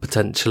were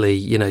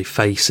potentially,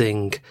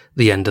 facing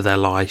the end of their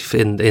life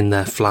in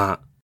their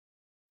flat.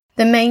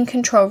 The main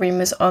control room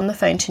was on the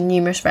phone to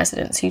numerous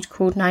residents who'd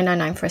called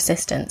 999 for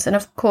assistance, and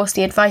of course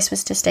the advice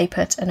was to stay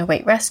put and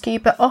await rescue,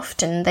 but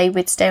often they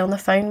would stay on the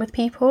phone with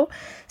people.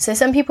 So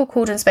some people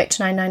called and spoke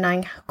to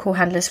 999 call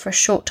handlers for a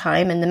short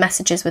time, and the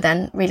messages were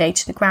then relayed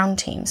to the ground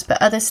teams,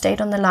 but others stayed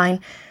on the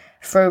line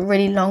for a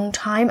really long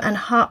time, and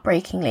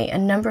heartbreakingly, a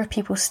number of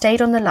people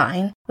stayed on the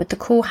line with the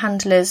call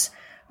handlers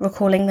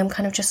recalling them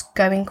kind of just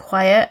going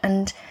quiet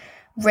and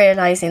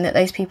realising that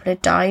those people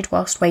had died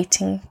whilst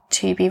waiting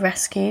to be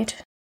rescued.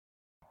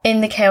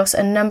 In the chaos,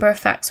 a number of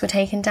facts were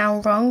taken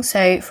down wrong.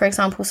 So, for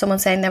example, someone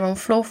saying they're on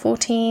floor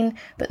 14,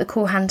 but the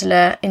call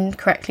handler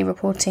incorrectly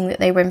reporting that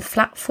they were in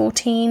flat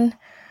 14.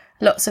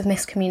 Lots of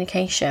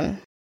miscommunication.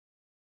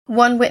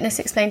 One witness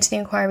explained to the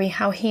inquiry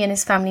how he and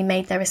his family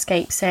made their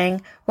escape,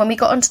 saying, "When we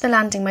got onto the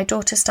landing, my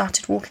daughter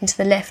started walking to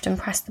the lift and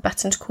pressed the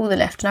button to call the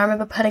lift, and I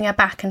remember pulling her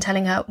back and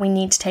telling her, we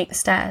need to take the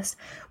stairs.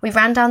 We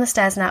ran down the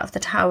stairs and out of the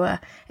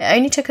tower. It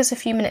only took us a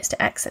few minutes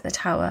to exit the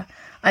tower.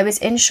 I was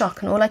in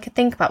shock and all I could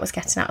think about was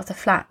getting out of the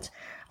flat.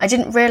 I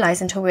didn't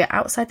realise until we were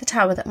outside the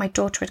tower that my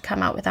daughter had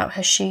come out without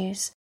her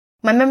shoes.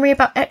 My memory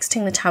about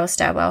exiting the tower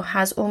stairwell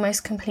has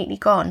almost completely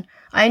gone.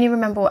 I only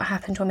remember what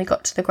happened when we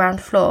got to the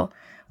ground floor.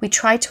 We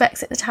tried to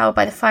exit the tower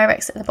by the fire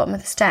exit at the bottom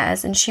of the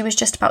stairs, and she was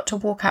just about to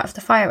walk out of the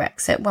fire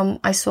exit when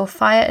I saw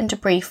fire and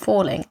debris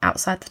falling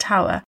outside the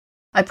tower.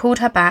 I pulled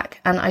her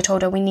back and I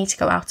told her we need to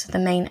go out of the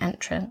main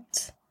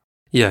entrance."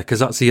 Yeah, because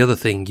that's the other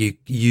thing.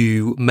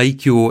 You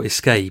make your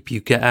escape, you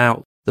get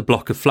out the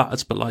block of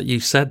flats, but like you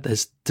said,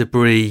 there's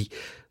debris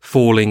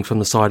falling from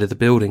the side of the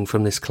building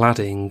from this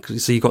cladding.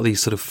 So you've got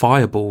these sort of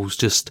fireballs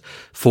just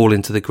fall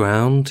into the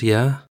ground,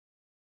 yeah?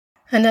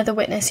 Another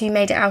witness who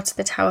made it out of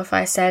the tower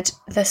fire said,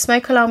 "The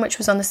smoke alarm which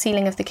was on the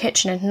ceiling of the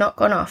kitchen had not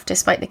gone off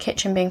despite the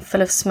kitchen being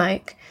full of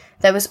smoke.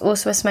 There was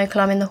also a smoke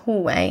alarm in the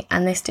hallway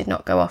and this did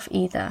not go off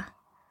either."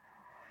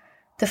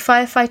 The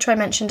firefighter I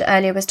mentioned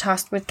earlier was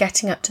tasked with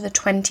getting up to the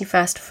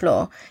 21st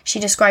floor.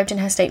 She described in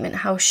her statement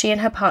how she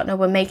and her partner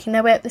were making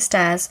their way up the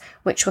stairs,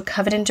 which were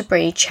covered in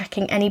debris,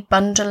 checking any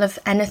bundle of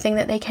anything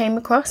that they came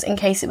across in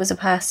case it was a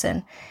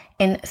person,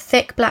 in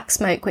thick black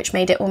smoke which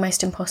made it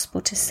almost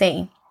impossible to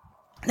see.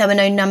 There were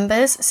no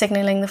numbers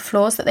signalling the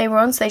floors that they were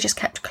on, so they just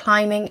kept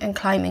climbing and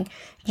climbing,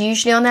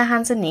 usually on their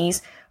hands and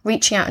knees,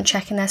 reaching out and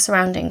checking their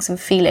surroundings and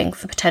feeling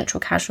for potential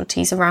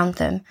casualties around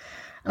them.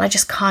 And I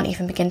just can't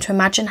even begin to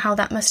imagine how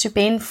that must have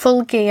been.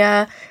 Full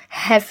gear,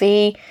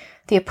 heavy,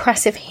 the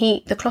oppressive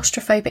heat, the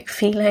claustrophobic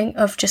feeling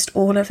of just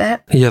all of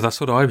it. Yeah,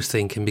 that's what I was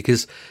thinking,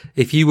 because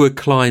if you were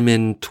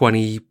climbing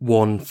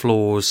 21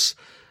 floors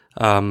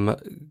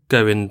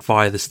going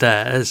via the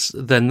stairs,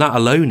 then that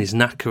alone is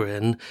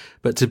knackering.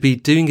 But to be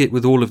doing it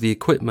with all of the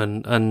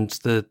equipment and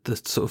the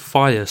sort of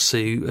fire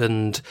suit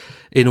and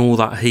in all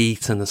that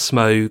heat and the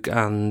smoke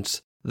and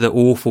the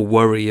awful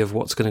worry of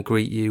what's going to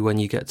greet you when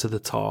you get to the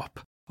top.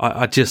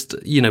 I just,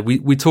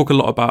 we talk a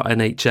lot about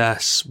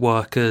NHS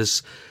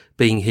workers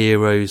being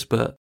heroes,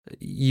 but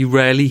you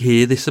rarely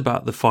hear this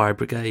about the fire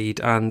brigade.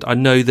 And I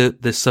know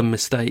that there's some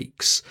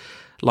mistakes,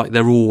 like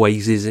there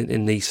always is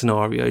in these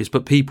scenarios,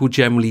 but people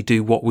generally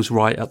do what was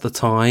right at the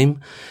time.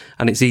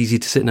 And it's easy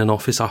to sit in an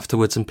office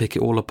afterwards and pick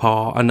it all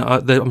apart. And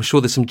I'm sure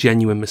there's some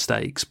genuine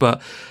mistakes,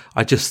 but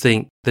I just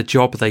think the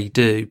job they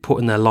do,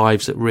 putting their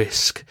lives at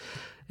risk,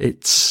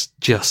 it's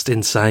just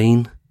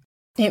insane.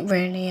 It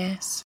really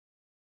is.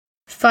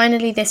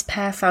 Finally, this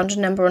pair found a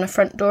number on a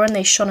front door and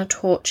they shone a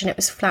torch and it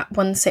was flat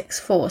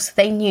 164, so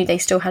they knew they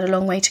still had a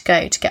long way to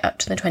go to get up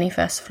to the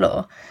 21st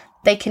floor.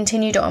 They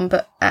continued on,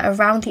 but at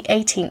around the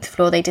 18th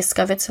floor they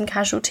discovered some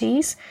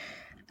casualties.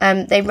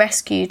 They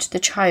rescued the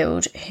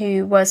child,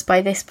 who was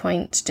by this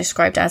point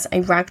described as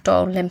a rag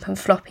doll, limp and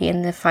floppy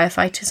in the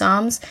firefighters'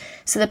 arms,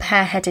 so the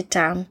pair headed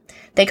down.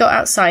 They got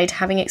outside,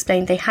 having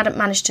explained they hadn't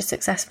managed to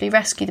successfully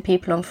rescue the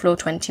people on floor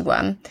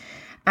 21.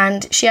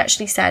 And she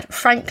actually said,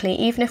 frankly,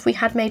 even if we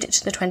had made it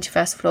to the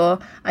 21st floor,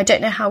 I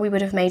don't know how we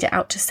would have made it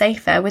out to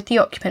safe air with the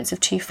occupants of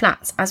 2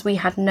 flats, as we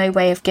had no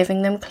way of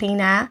giving them clean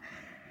air.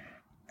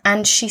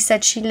 And she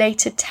said she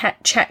later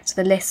checked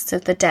the lists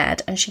of the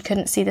dead and she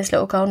couldn't see this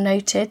little girl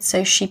noted,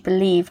 so she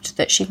believed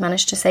that she'd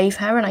managed to save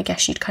her, and I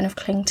guess you'd kind of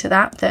cling to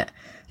that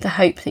the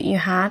hope that you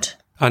had.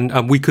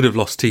 And we could have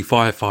lost 2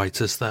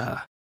 firefighters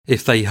there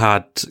if they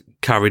had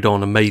carried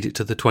on and made it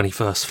to the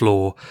 21st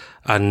floor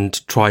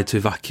and tried to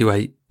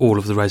evacuate all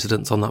of the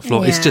residents on that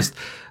floor. Yeah. It's just,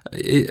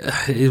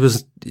 it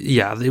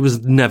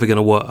was never going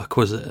to work,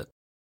 was it?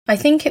 I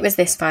think it was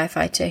this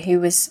firefighter who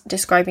was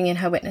describing in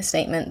her witness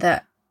statement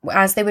that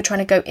as they were trying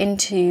to go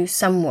into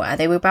somewhere,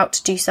 they were about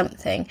to do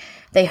something,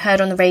 they heard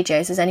on the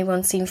radios, has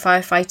anyone seen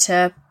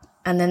firefighter?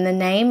 And then the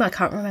name, I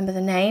can't remember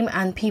the name,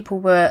 and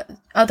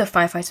other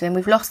firefighters, and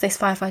we've lost this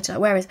firefighter,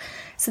 where is?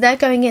 So they're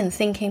going in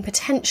thinking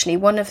potentially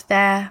one of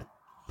their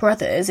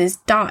brothers is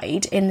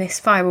died in this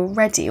fire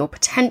already, or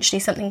potentially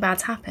something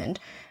bad's happened.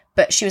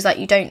 But she was like,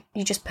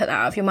 you just put that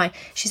out of your mind.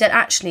 She said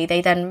actually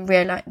they then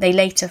realised, they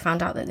later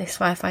found out that this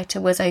firefighter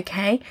was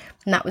okay,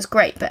 and that was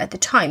great. But at the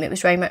time it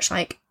was very much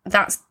like,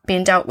 that's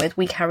being dealt with,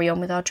 we carry on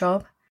with our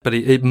job. But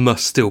it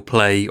must still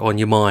play on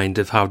your mind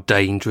of how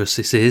dangerous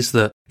this is,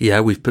 that,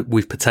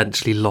 we've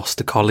potentially lost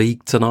a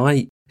colleague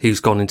tonight who's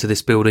gone into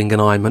this building, and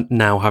I'm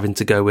now having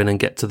to go in and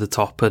get to the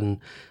top and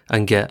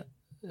get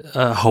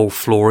a whole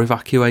floor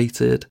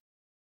evacuated.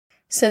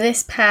 So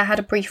this pair had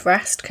a brief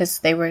rest because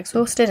they were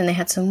exhausted and they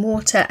had some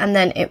water, and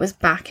then it was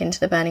back into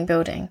the burning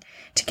building.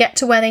 To get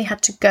to where they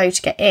had to go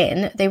to get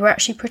in, they were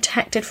actually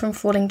protected from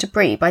falling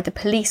debris by the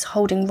police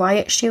holding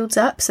riot shields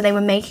up. So they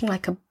were making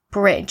like a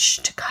bridge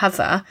to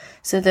cover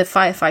so the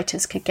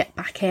firefighters could get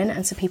back in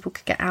and so people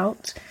could get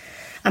out.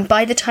 And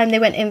by the time they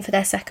went in for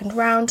their second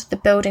round, the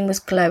building was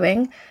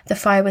glowing. The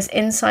fire was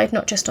inside,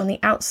 not just on the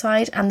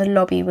outside, and the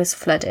lobby was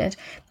flooded.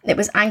 It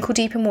was ankle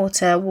deep in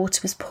water.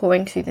 Water was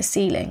pouring through the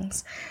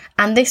ceilings.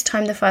 And this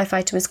time the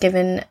firefighter was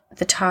given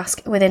the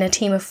task within a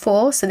team of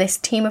 4. So this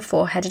team of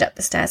 4 headed up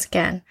the stairs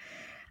again.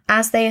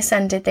 As they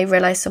ascended, they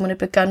realised someone had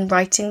begun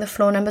writing the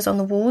floor numbers on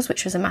the walls,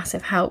 which was a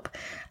massive help.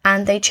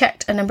 And they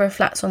checked a number of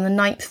flats on the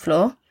 9th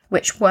floor,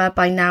 which were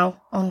by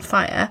now on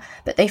fire,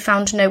 but they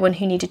found no one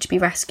who needed to be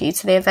rescued,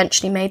 so they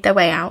eventually made their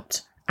way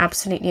out,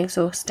 absolutely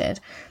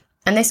exhausted.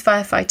 And this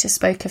firefighter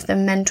spoke of the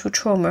mental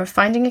trauma of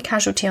finding a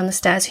casualty on the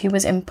stairs who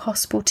was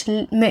impossible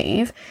to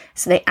move,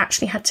 so they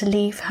actually had to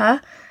leave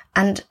her,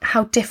 and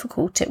how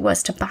difficult it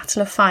was to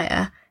battle a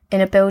fire in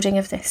a building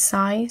of this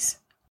size.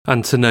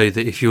 And to know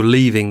that if you're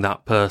leaving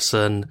that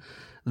person,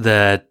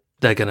 they're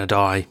going to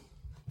die.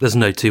 There's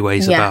no two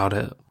ways about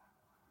it.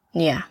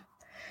 Yeah.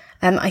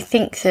 I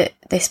think that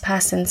this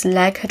person's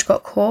leg had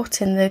got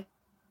caught in the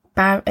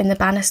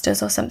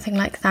banisters or something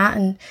like that,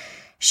 and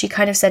she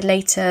kind of said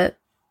later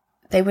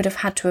they would have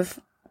had to have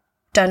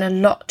done a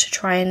lot to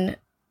try and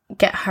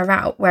get her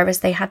out,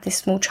 whereas they had this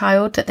small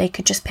child that they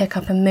could just pick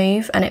up and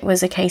move, and it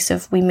was a case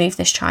of, we move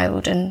this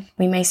child and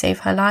we may save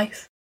her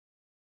life.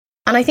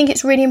 And I think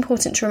it's really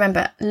important to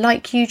remember,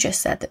 like you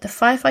just said, that the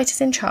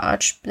firefighters in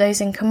charge, those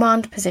in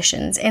command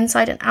positions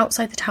inside and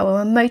outside the tower,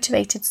 were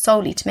motivated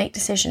solely to make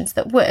decisions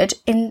that would,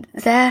 in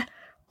their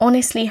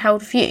honestly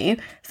held view,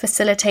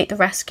 facilitate the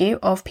rescue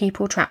of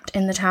people trapped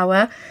in the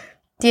tower.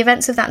 The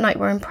events of that night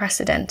were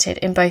unprecedented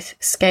in both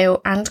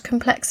scale and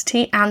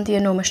complexity, and the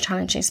enormous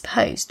challenges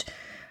posed.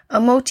 A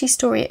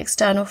multi-storey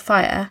external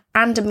fire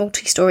and a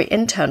multi-storey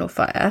internal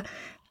fire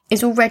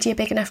is already a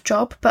big enough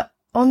job, but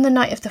on the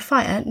night of the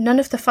fire, none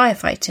of the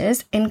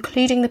firefighters,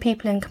 including the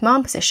people in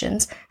command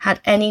positions, had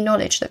any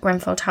knowledge that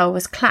Grenfell Tower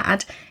was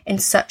clad in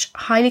such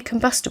highly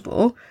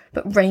combustible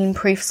but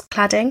rain-proof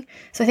cladding.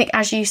 So I think,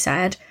 as you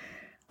said,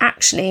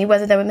 actually,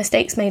 whether there were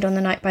mistakes made on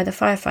the night by the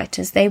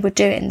firefighters, they were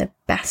doing the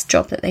best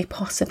job that they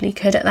possibly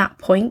could at that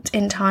point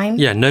in time.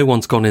 Yeah, no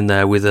one's gone in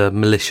there with a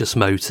malicious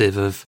motive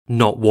of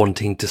not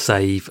wanting to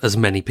save as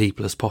many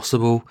people as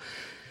possible.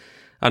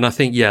 And I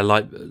think,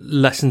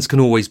 lessons can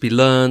always be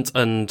learnt,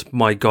 and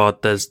my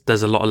God, there's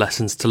a lot of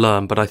lessons to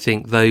learn. But I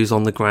think those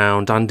on the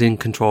ground and in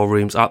control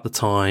rooms at the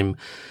time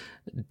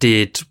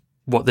did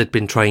what they'd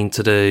been trained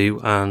to do.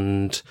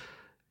 And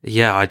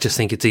I just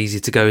think it's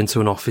easy to go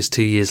into an office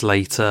 2 years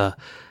later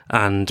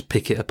and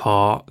pick it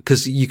apart,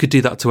 because you could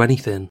do that to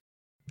anything.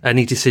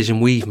 Any decision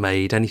we've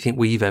made, anything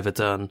we've ever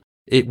done,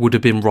 it would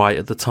have been right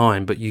at the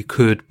time, but you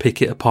could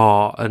pick it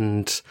apart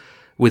and,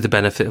 with the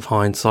benefit of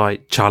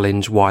hindsight,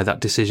 challenge why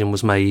that decision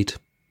was made.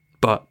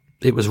 But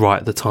it was right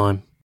at the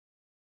time.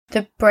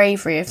 The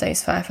bravery of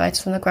those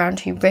firefighters from the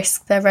ground who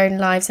risked their own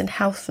lives and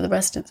health for the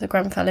residents of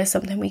Grenfell is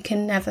something we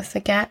can never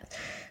forget.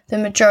 The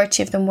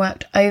majority of them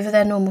worked over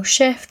their normal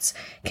shifts,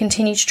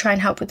 continued to try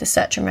and help with the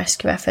search and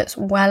rescue efforts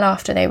well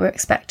after they were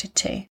expected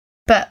to.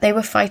 But they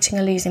were fighting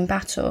a losing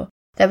battle.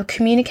 There were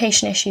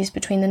communication issues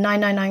between the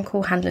 999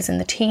 call handlers and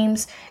the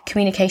teams,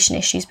 communication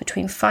issues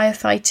between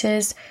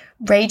firefighters,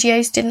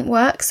 radios didn't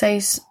work, so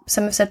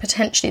some have said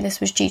potentially this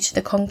was due to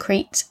the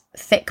concrete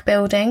thick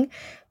building,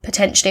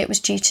 potentially it was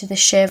due to the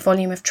sheer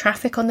volume of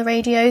traffic on the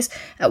radios.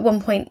 At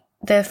one point,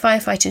 the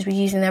firefighters were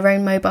using their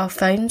own mobile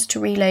phones to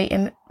relay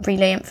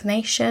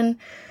information.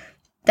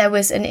 There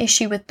was an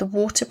issue with the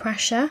water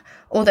pressure,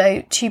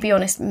 although, to be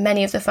honest,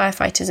 many of the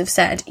firefighters have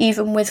said,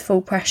 even with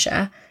full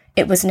pressure,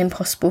 it was an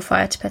impossible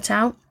fire to put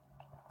out.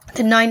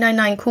 The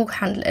 999 call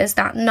handlers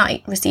that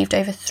night received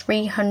over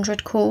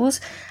 300 calls,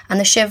 and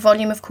the sheer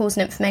volume of calls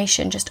and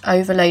information just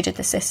overloaded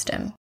the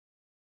system.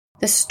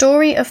 The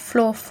story of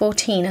Floor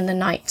 14 and the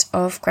night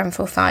of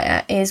Grenfell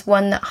fire is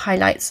one that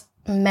highlights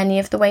many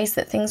of the ways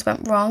that things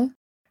went wrong.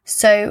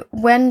 So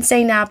when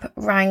Zainab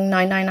rang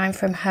 999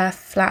 from her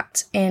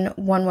flat in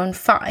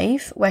 115,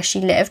 where she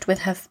lived with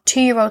her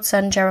 2-year-old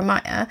son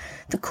Jeremiah,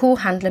 the call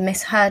handler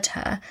misheard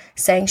her,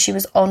 saying she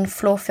was on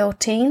floor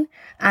 14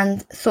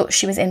 and thought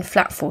she was in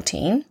flat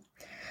 14.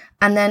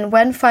 And then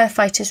when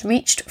firefighters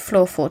reached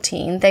floor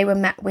 14, they were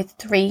met with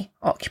 3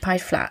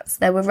 occupied flats.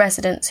 There were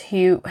residents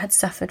who had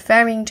suffered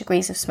varying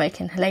degrees of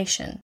smoke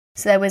inhalation.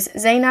 So there was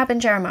Zainab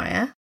and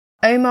Jeremiah,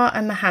 Omar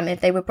and Mohammed,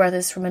 they were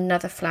brothers from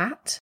another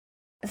flat.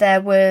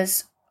 There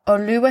was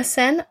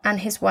Oluwasen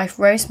and his wife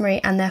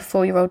Rosemary and their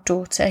 4-year-old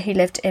daughter who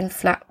lived in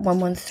flat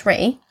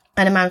 113,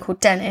 and a man called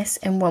Dennis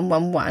in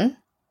 111.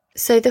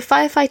 So the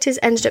firefighters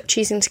ended up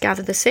choosing to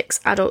gather the 6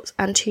 adults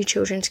and 2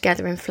 children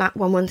together in flat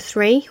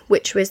 113,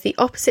 which was the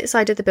opposite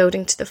side of the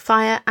building to the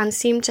fire and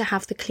seemed to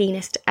have the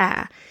cleanest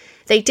air.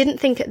 They didn't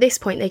think at this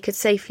point they could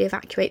safely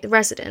evacuate the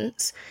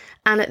residents,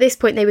 and at this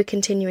point they were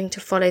continuing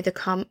to follow the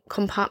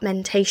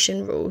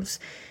compartmentation rules.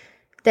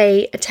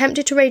 They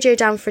attempted to radio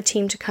down for a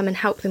team to come and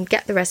help them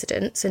get the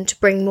residents and to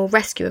bring more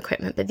rescue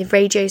equipment, but the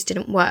radios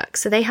didn't work,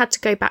 so they had to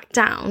go back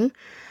down,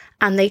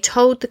 and they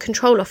told the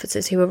control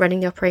officers who were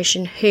running the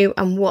operation who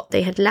and what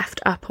they had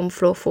left up on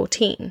floor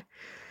 14.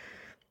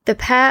 The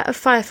pair of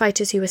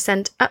firefighters who were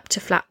sent up to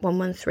flat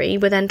 113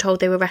 were then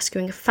told they were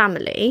rescuing a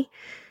family.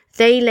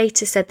 They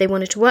later said they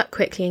wanted to work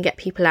quickly and get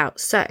people out,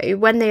 so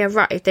when they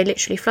arrived, they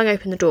literally flung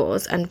open the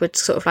doors and would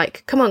sort of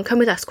like, come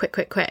with us,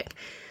 quick.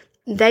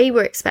 They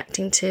were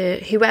expecting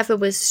whoever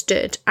was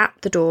stood at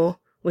the door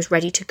was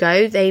ready to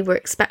go. They were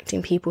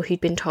expecting people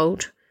who'd been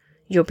told,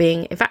 you're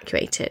being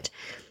evacuated.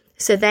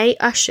 So they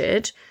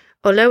ushered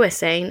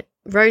Oluwasen,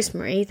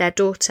 Rosemary, their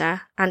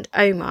daughter, and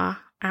Omar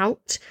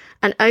out.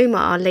 And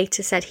Omar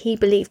later said he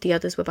believed the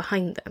others were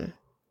behind them,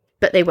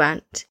 but they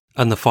weren't.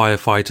 And the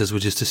firefighters were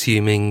just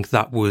assuming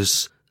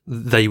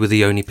they were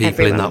the only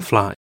people in that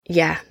flat.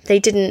 Yeah, they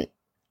didn't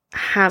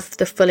have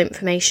the full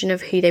information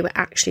of who they were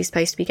actually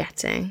supposed to be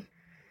getting.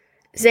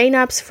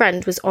 Zainab's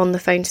friend was on the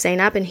phone to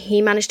Zainab, and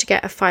he managed to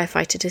get a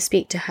firefighter to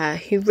speak to her,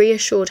 who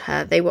reassured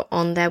her they were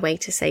on their way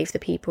to save the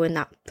people in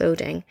that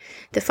building.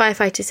 The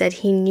firefighter said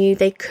he knew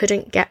they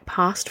couldn't get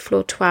past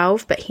floor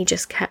 12, but he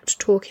just kept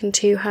talking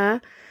to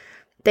her.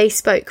 They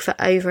spoke for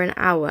over an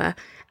hour,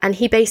 and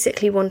he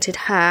basically wanted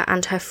her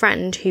and her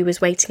friend, who was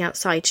waiting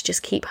outside, to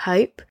just keep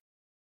hope.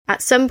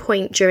 At some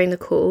point during the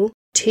call,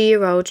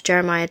 2-year-old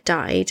Jeremiah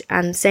died,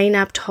 and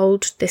Zainab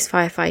told this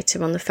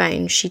firefighter on the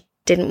phone she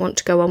didn't want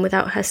to go on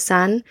without her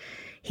son.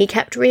 He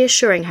kept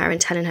reassuring her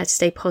and telling her to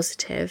stay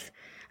positive.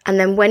 And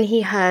then when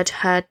he heard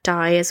her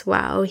die as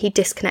well, he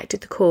disconnected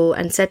the call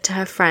and said to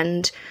her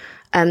friend,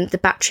 the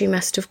battery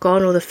must have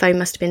gone or the phone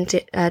must have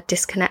been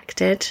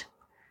disconnected,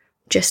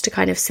 just to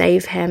kind of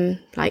save him,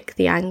 like,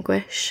 the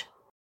anguish.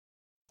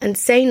 And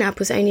Zainab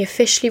was only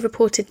officially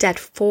reported dead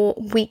 4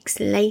 weeks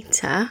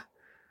later,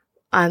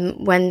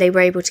 when they were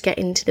able to get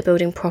into the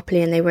building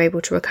properly and they were able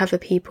to recover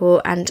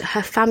people, and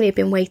her family had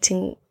been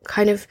waiting,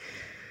 kind of,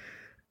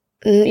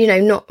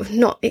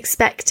 not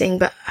expecting,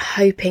 but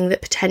hoping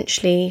that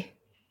potentially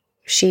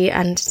she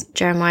and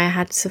Jeremiah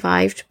had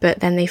survived, but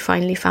then they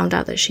finally found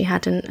out that she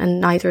hadn't,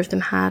 and neither of them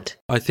had.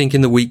 I think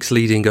in the weeks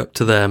leading up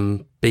to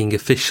them being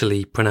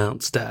officially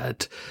pronounced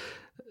dead,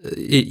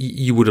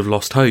 you would have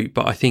lost hope,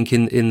 but I think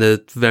in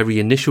the very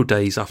initial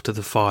days after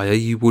the fire,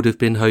 you would have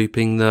been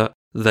hoping that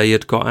they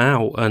had got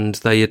out and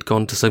they had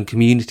gone to some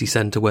community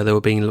centre where they were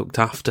being looked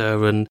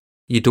after, and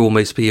you'd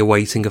almost be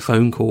awaiting a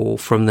phone call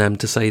from them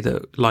to say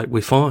that, like,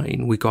 we're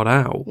fine, we got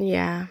out.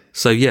 Yeah.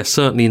 So yes,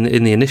 certainly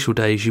in the initial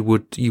days, you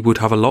would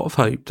have a lot of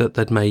hope that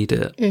they'd made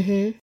it.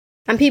 Mm-hmm.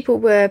 And people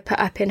were put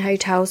up in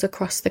hotels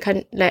across the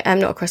country,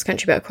 not across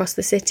country, but across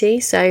the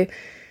city. So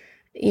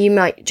you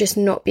might just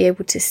not be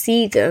able to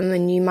see them,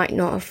 and you might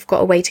not have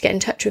got a way to get in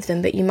touch with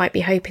them, but you might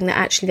be hoping that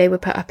actually they were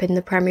put up in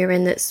the Premier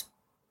Inn that's,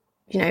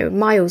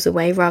 miles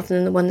away rather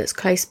than the one that's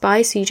close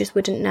by, so you just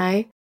wouldn't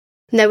know.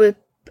 And there were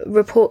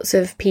reports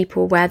of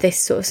people where this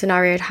sort of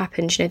scenario had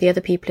happened. The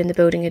other people in the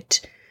building had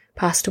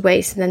passed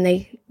away, so then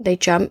they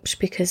jumped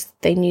because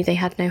they knew they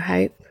had no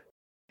hope.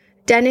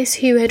 Dennis,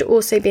 who had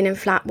also been in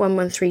flat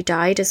 113,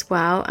 died as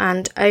well,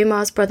 and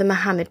Omar's brother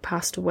Mohammed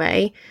passed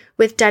away.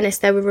 With Dennis,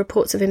 there were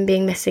reports of him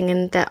being missing,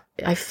 and that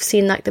I've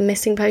seen like the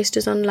missing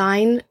posters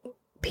online.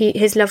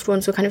 His loved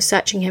ones were kind of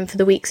searching him for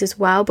the weeks as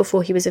well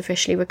before he was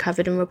officially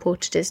recovered and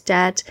reported as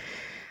dead.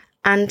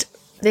 And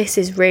this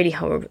is really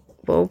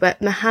horrible,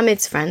 but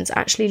Mohammed's friends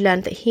actually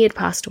learned that he had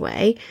passed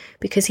away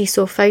because he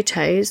saw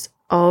photos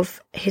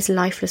of his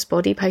lifeless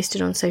body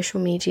posted on social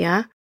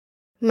media.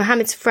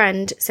 Mohammed's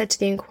friend said to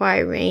the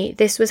inquiry,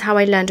 "This was how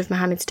I learned of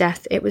Mohammed's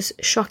death. It was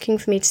shocking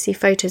for me to see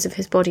photos of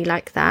his body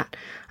like that.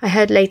 I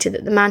heard later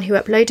that the man who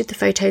uploaded the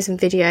photos and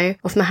video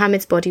of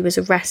Mohammed's body was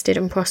arrested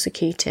and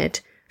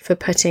prosecuted for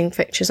putting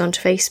pictures onto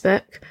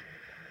Facebook."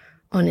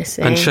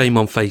 Honestly. And shame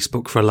on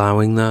Facebook for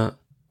allowing that.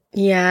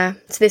 Yeah.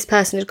 So this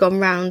person had gone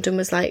round and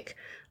was like,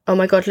 "Oh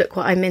my God, look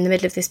what I'm in the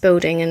middle of this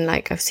building and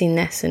like I've seen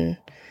this," and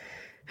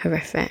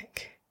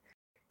horrific.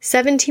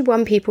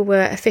 71 people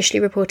were officially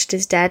reported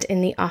as dead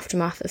in the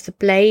aftermath of the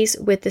blaze,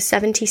 with the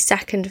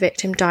 72nd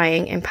victim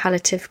dying in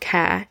palliative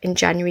care in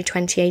January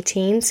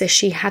 2018, so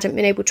she hadn't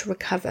been able to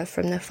recover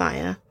from the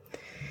fire.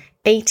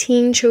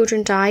 18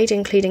 children died,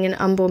 including an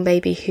unborn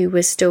baby who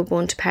was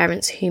stillborn to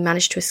parents who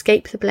managed to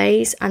escape the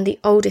blaze, and the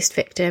oldest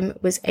victim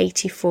was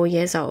 84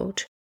 years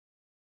old.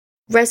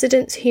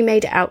 Residents who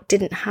made it out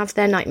didn't have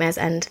their nightmares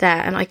end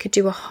there, and I could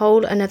do a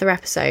whole another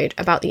episode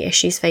about the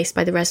issues faced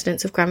by the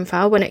residents of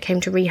Grenfell when it came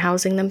to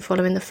rehousing them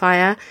following the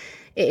fire.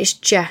 It is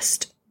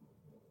just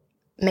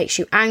makes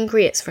you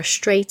angry, it's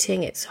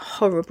frustrating, it's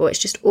horrible, it's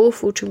just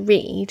awful to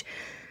read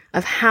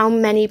of how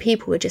many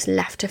people were just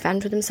left to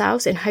fend for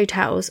themselves in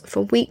hotels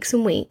for weeks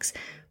and weeks,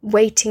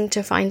 waiting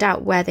to find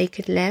out where they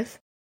could live.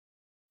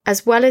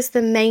 As well as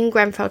the main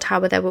Grenfell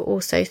Tower, there were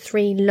also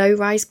 3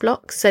 low-rise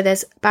blocks. So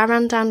there's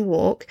Barrandan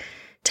Walk,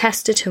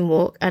 Testerton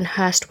Walk and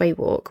Hurstway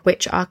Walk,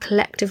 which are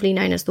collectively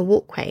known as the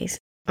walkways.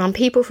 And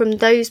people from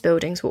those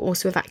buildings were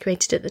also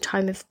evacuated at the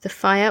time of the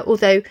fire,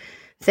 although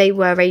they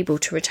were able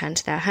to return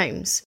to their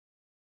homes.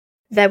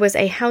 There was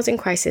a housing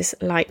crisis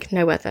like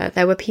no other.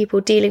 There were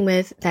people dealing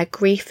with their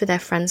grief for their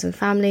friends and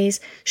families,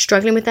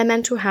 struggling with their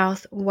mental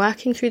health,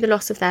 working through the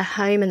loss of their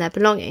home and their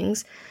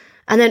belongings,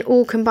 and then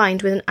all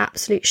combined with an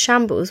absolute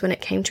shambles when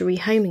it came to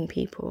rehoming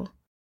people.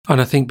 And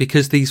I think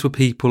because these were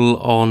people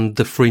on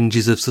the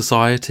fringes of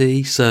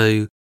society,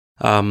 so,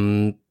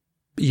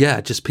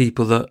 just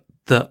people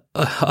that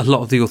a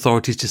lot of the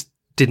authorities just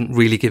didn't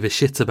really give a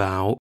shit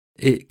about,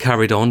 it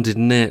carried on,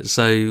 didn't it?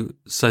 So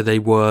they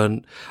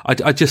weren't.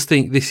 I just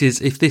think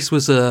if this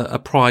was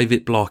a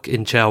private block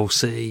in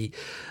Chelsea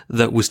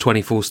that was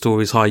 24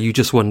 stories high, you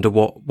just wonder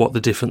what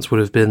the difference would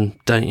have been,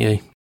 don't you?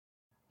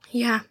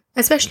 Yeah.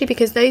 Especially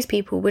because those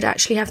people would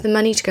actually have the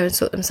money to go and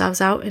sort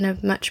themselves out in a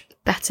much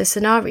better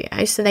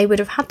scenario. So they would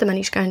have had the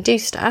money to go and do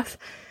stuff,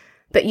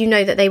 but you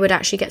know that they would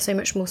actually get so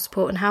much more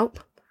support and help.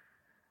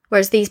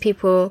 Whereas these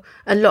people,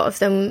 a lot of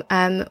them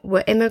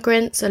were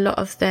immigrants, a lot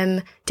of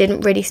them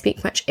didn't really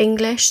speak much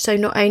English. So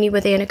not only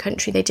were they in a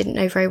country they didn't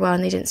know very well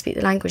and they didn't speak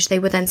the language, they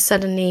were then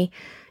suddenly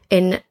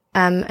in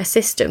a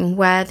system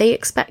where they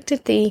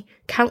expected the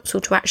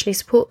council to actually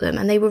support them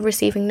and they were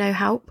receiving no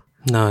help.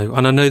 No,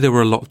 and I know there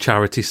were a lot of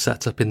charities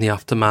set up in the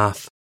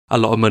aftermath, a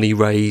lot of money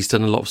raised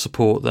and a lot of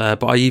support there,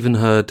 but I even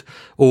heard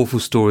awful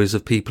stories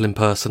of people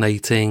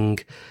impersonating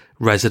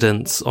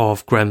residents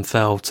of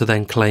Grenfell to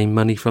then claim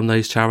money from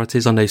those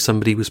charities. I know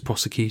somebody was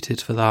prosecuted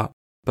for that.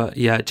 But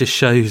yeah, it just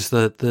shows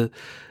the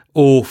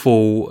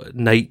awful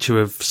nature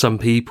of some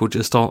people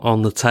just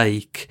on the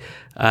take,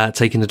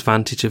 taking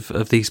advantage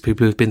of these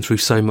people who've been through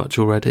so much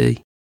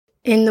already.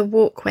 In the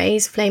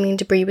walkways, flaming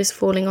debris was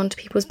falling onto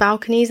people's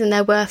balconies, and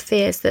there were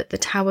fears that the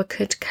tower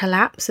could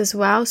collapse as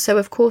well. So,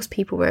 of course,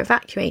 people were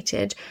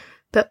evacuated.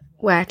 But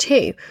where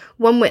to?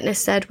 One witness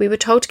said, "We were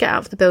told to get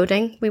out of the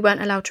building. We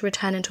weren't allowed to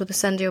return until the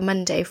Sunday or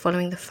Monday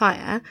following the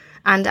fire.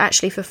 And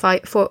actually for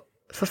 5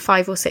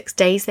 or 6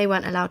 days, they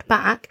weren't allowed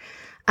back."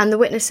 And the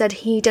witness said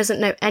he doesn't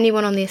know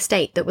anyone on the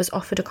estate that was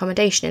offered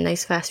accommodation in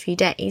those first few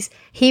days.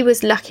 He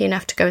was lucky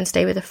enough to go and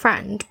stay with a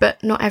friend,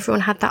 but not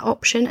everyone had that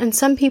option. And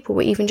some people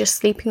were even just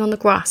sleeping on the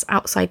grass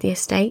outside the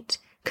estate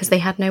because they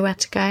had nowhere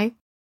to go.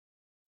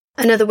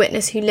 Another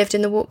witness who lived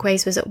in the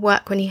walkways was at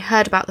work when he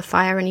heard about the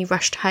fire and he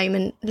rushed home,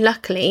 and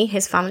luckily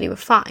his family were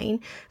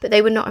fine, but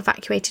they were not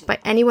evacuated by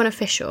anyone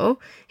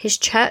official. His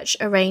church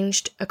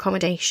arranged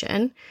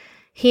accommodation.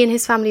 He and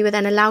his family were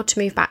then allowed to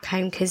move back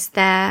home because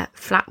their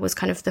flat was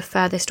kind of the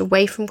furthest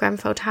away from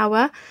Grenfell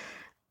Tower.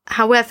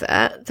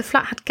 However, the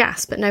flat had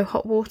gas but no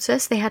hot water,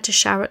 so they had to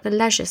shower at the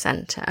leisure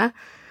centre.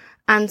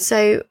 And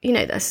so,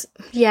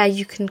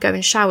 you can go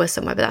and shower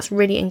somewhere, but that's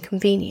really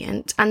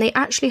inconvenient. And they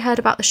actually heard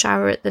about the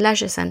shower at the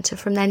leisure centre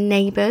from their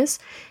neighbours.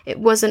 It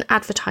wasn't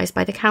advertised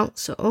by the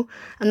council,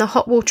 and the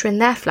hot water in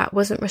their flat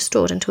wasn't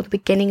restored until the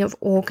beginning of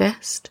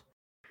August.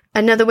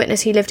 Another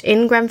witness who lived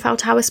in Grenfell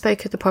Tower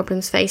spoke of the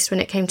problems faced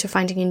when it came to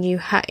finding a new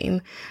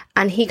home,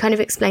 and he kind of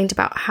explained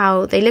about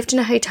how they lived in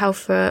a hotel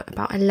for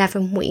about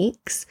 11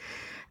 weeks.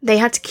 They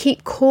had to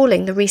keep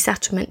calling the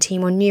resettlement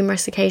team on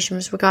numerous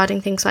occasions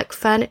regarding things like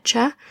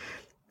furniture,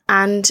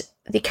 and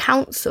the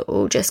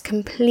council just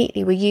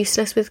completely were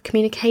useless with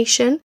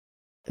communication.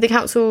 The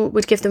council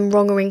would give them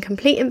wrong or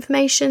incomplete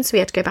information, so we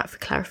had to go back for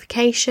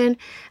clarification.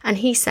 And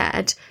he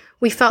said,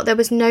 we felt there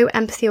was no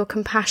empathy or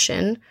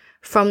compassion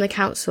from the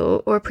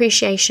council or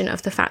appreciation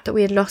of the fact that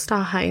we had lost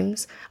our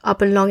homes, our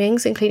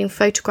belongings, including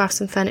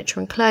photographs and furniture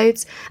and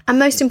clothes, and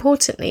most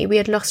importantly, we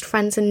had lost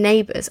friends and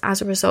neighbours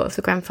as a result of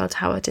the Grenfell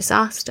Tower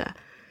disaster.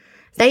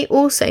 They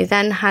also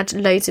then had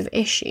loads of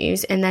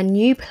issues in their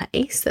new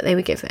place that they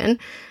were given.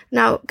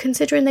 Now,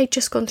 considering they'd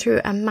just gone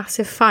through a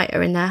massive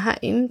fire in their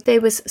home,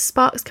 there was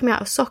sparks coming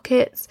out of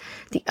sockets,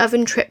 the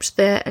oven tripped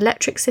the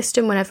electric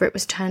system whenever it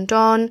was turned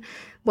on,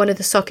 one of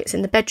the sockets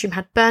in the bedroom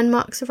had burn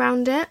marks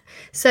around it.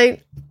 So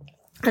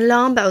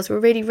alarm bells were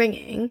really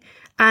ringing,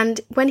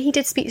 and when he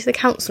did speak to the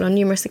council on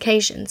numerous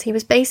occasions, he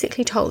was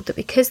basically told that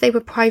because they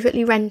were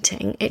privately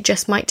renting, it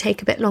just might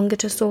take a bit longer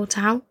to sort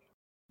out.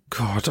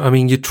 God, I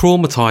mean, you're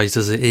traumatised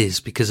as it is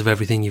because of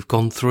everything you've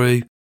gone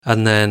through,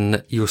 and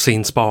then you're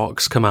seeing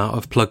sparks come out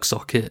of plug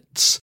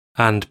sockets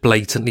and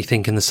blatantly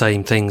thinking the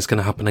same thing's going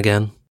to happen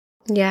again.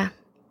 Yeah.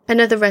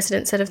 Another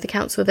resident said of the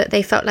council that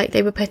they felt like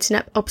they were putting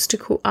up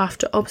obstacle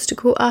after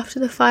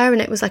the fire,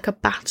 and it was like a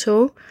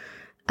battle,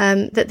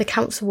 that the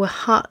council were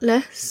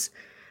heartless,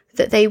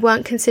 that they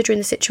weren't considering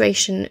the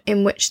situation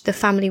in which the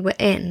family were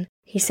in.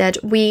 He said,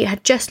 we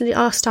had just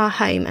lost our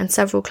home and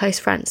several close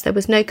friends. There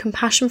was no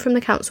compassion from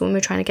the council when we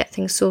were trying to get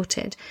things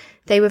sorted.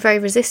 They were very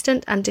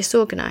resistant and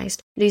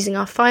disorganised, losing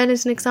our file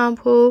as an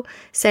example,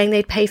 saying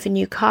they'd pay for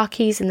new car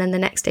keys and then the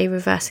next day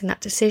reversing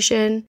that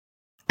decision.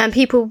 And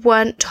people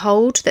weren't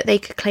told that they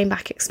could claim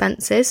back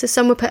expenses. So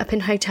some were put up in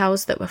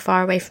hotels that were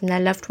far away from their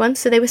loved ones.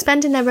 So they were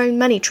spending their own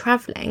money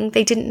travelling.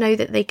 They didn't know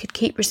that they could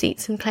keep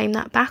receipts and claim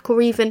that back,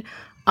 or even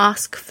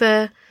ask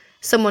for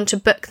someone to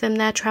book them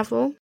their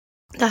travel.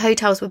 The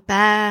hotels were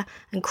bare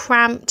and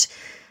cramped.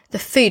 The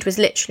food was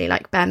literally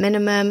like bare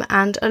minimum,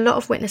 and a lot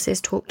of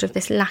witnesses talked of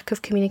this lack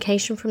of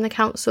communication from the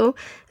council.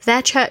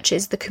 Their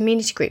churches, the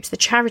community groups, the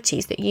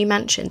charities that you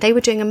mentioned, they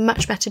were doing a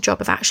much better job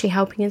of actually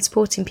helping and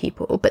supporting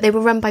people, but they were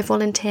run by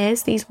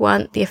volunteers. These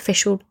weren't the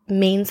official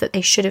means that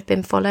they should have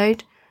been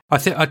followed.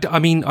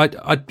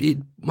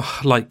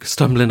 Like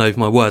stumbling over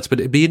my words, but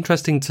it'd be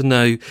interesting to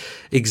know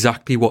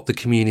exactly what the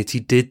community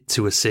did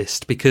to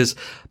assist, because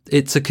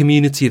it's a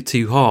community of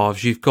two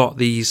halves. You've got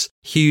these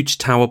huge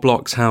tower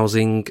blocks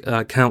housing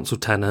council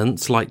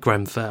tenants like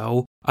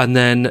Grenfell, and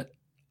then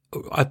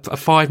a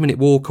 5-minute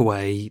walk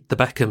away, the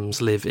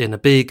Beckhams live in a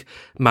big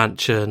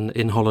mansion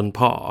in Holland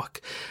Park,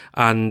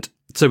 and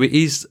so it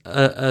is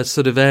a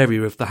sort of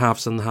area of the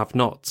haves and the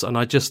have-nots. And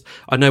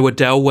I know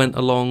Adele went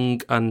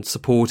along and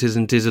supported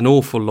and did an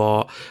awful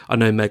lot. I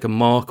know Meghan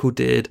Markle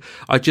did.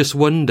 I just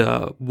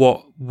wonder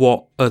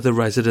what other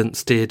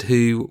residents did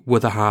who were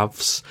the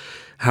haves,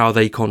 how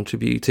they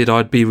contributed.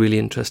 I'd be really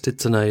interested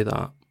to know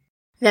that.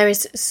 There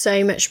is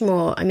so much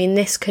more. I mean,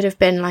 this could have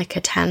been like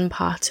a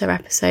 10-parter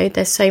episode.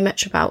 There's so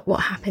much about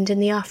what happened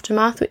in the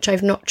aftermath, which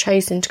I've not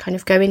chosen to kind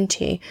of go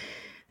into,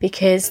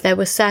 because there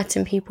were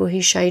certain people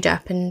who showed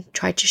up and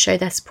tried to show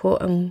their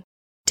support and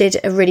did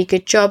a really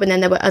good job. And then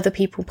there were other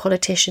people,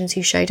 politicians,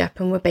 who showed up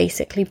and were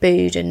basically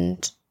booed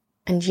and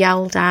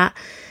yelled at.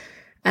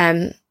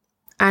 And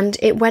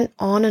it went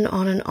on and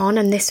on and on.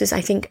 And this was,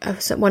 I think,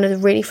 one of the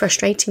really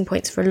frustrating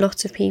points for a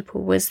lot of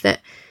people, was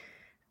that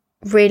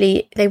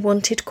really they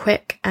wanted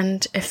quick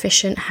and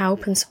efficient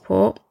help and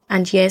support,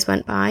 and years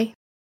went by.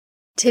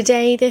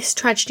 Today, this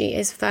tragedy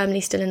is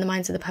firmly still in the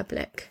minds of the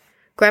public.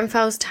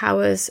 Grenfell's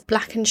Tower's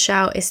blackened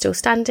shell is still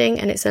standing,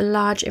 and it's a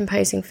large,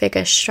 imposing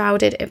figure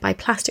shrouded by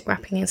plastic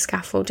wrapping and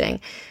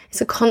scaffolding. It's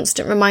a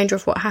constant reminder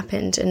of what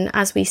happened, and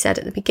as we said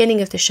at the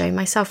beginning of the show,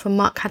 myself and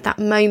Mark had that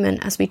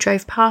moment as we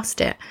drove past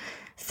it,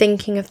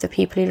 thinking of the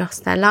people who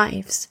lost their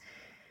lives.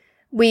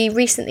 We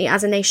recently,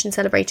 as a nation,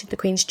 celebrated the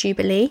Queen's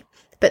Jubilee,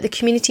 but the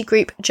community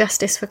group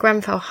Justice for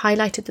Grenfell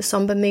highlighted the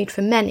sombre mood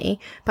for many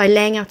by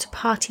laying out a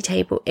party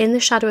table in the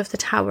shadow of the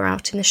tower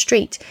out in the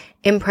street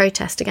in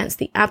protest against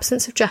the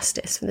absence of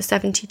justice for the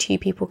 72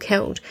 people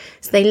killed.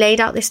 So they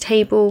laid out this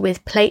table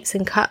with plates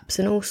and cups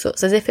and all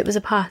sorts, as if it was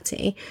a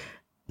party,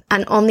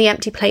 and on the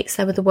empty plates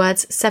there were the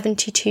words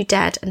 72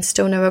 dead and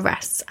still no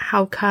arrests.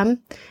 How come?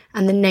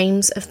 And the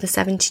names of the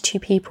 72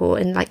 people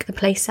in like the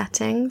place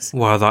settings.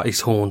 Wow, that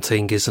is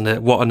haunting, isn't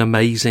it? What an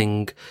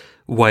amazing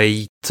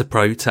way to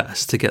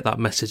protest, to get that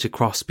message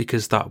across,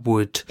 because that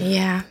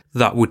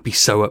would be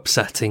so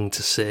upsetting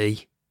to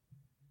see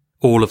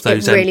all of those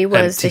empty seats. It really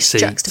was this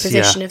seats,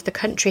 juxtaposition of the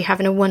country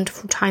having a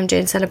wonderful time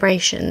doing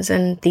celebrations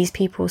and these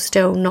people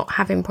still not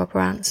having proper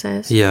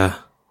answers. Yeah.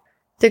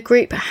 The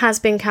group has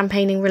been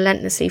campaigning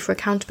relentlessly for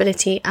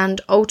accountability and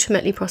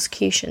ultimately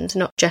prosecutions,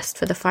 not just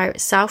for the fire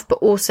itself, but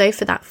also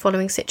for that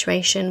following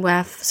situation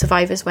where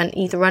survivors went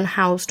either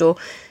unhoused or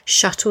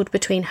shuttled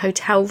between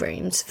hotel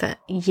rooms for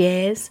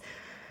years.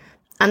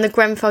 And the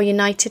Grenfell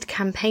United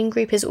campaign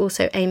group is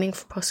also aiming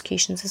for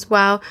prosecutions as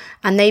well,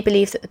 and they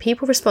believe that the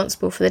people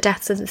responsible for the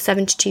deaths of the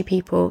 72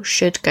 people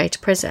should go to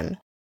prison.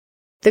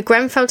 The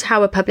Grenfell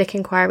Tower public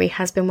inquiry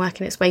has been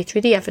working its way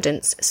through the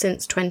evidence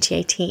since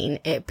 2018.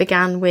 It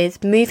began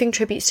with moving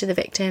tributes to the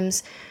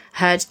victims,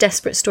 heard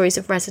desperate stories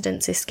of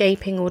residents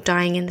escaping or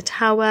dying in the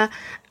tower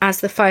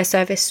as the fire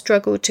service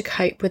struggled to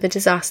cope with a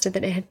disaster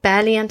that it had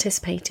barely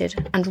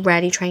anticipated and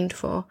rarely trained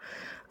for.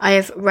 I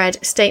have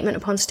read statement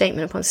upon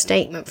statement upon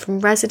statement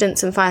from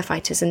residents and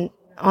firefighters, and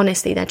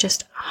honestly, they're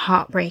just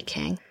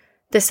heartbreaking.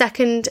 The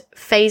second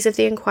phase of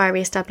the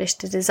inquiry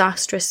established a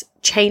disastrous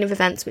chain of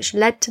events which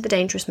led to the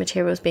dangerous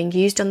materials being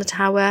used on the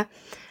tower.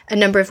 A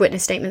number of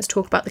witness statements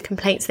talk about the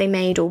complaints they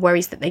made or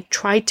worries that they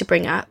tried to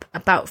bring up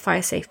about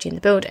fire safety in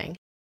the building.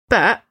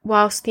 But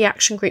whilst the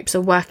action groups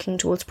are working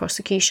towards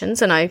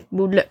prosecutions, and I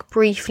will look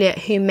briefly at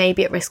who may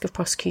be at risk of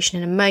prosecution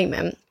in a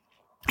moment,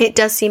 it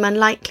does seem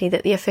unlikely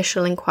that the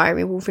official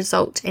inquiry will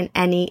result in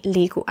any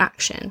legal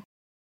action.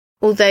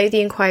 Although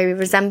the inquiry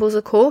resembles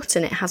a court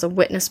and it has a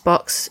witness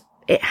box,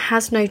 it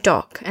has no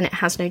dock and it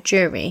has no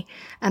jury,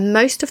 and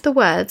most of the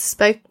words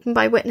spoken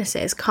by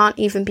witnesses can't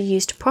even be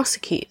used to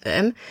prosecute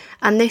them,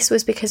 and this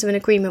was because of an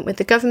agreement with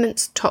the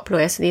government's top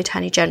lawyer, so the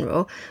Attorney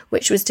General,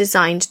 which was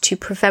designed to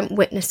prevent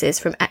witnesses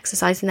from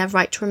exercising their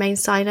right to remain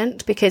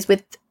silent, because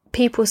with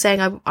people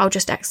saying, I'll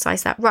just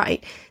exercise that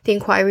right, the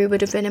inquiry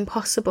would have been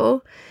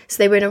impossible. So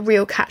they were in a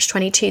real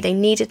catch-22. They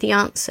needed the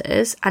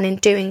answers, and in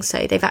doing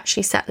so, they've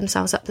actually set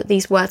themselves up that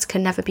these words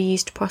can never be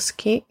used to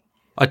prosecute.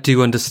 I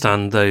do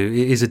understand, though, it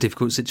is a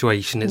difficult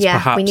situation. It's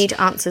perhaps, we need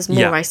answers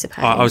more, I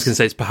suppose. I was going to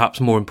say it's perhaps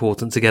more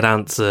important to get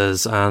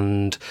answers,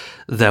 and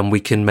then we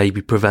can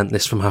maybe prevent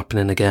this from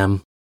happening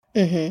again.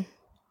 Mm-hmm.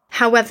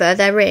 However,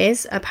 there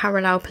is a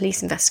parallel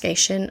police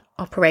investigation,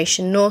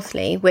 Operation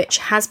Northley, which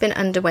has been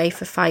underway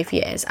for 5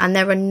 years, and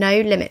there are no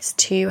limits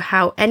to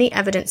how any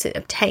evidence it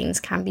obtains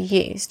can be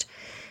used.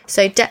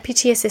 So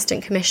Deputy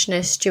Assistant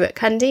Commissioner Stuart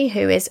Cundy,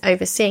 who is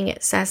overseeing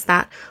it, says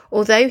that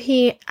although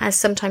he has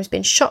sometimes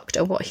been shocked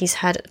at what he's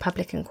heard at the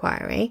public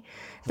inquiry,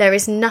 there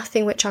is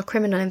nothing which our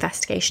criminal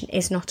investigation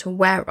is not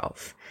aware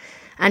of.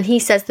 And he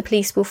says the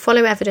police will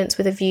follow evidence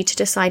with a view to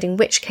deciding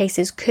which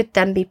cases could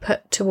then be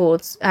put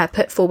forward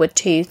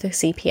to the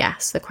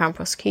CPS, the Crown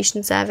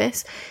Prosecution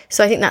Service.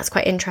 So I think that's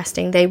quite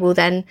interesting. They will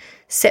then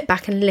sit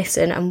back and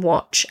listen and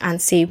watch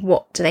and see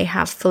what do they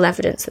have full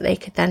evidence that they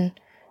could then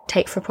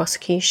take for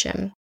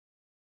prosecution.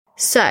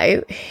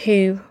 So,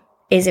 who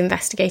is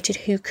investigated?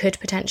 Who could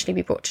potentially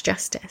be brought to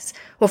justice?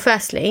 Well,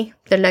 firstly,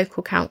 the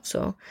local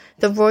council.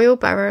 The Royal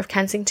Borough of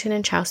Kensington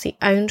and Chelsea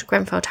owned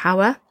Grenfell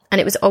Tower, and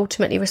it was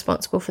ultimately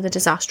responsible for the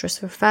disastrous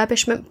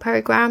refurbishment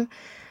programme.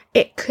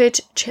 It could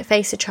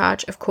face a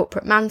charge of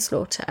corporate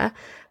manslaughter,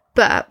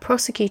 but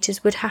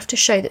prosecutors would have to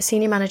show that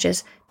senior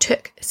managers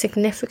took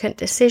significant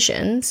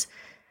decisions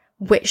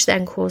which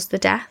then caused the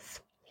death.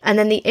 And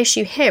then the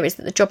issue here is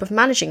that the job of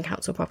managing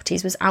council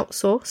properties was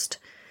outsourced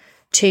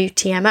to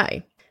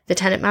TMO, the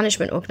tenant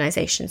management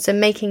organisation, so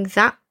making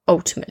that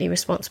ultimately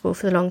responsible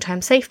for the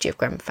long-term safety of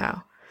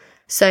Grenfell.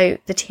 So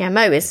the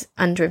TMO is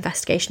under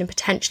investigation and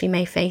potentially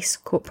may face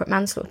corporate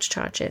manslaughter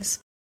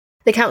charges.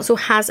 The council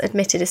has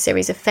admitted a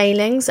series of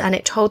failings, and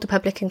it told the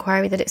public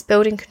inquiry that its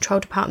building control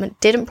department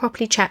didn't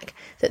properly check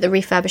that the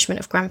refurbishment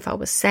of Grenfell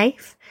was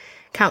safe.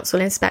 Council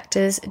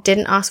inspectors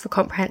didn't ask for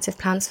comprehensive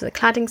plans for the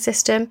cladding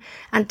system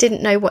and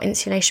didn't know what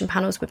insulation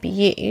panels would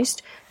be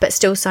used, but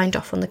still signed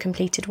off on the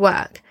completed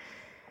work.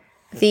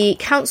 The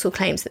council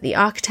claims that the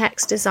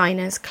architects,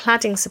 designers,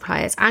 cladding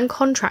suppliers and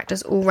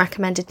contractors all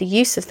recommended the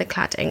use of the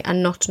cladding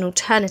and not an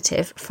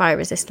alternative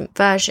fire-resistant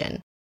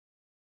version.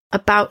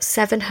 About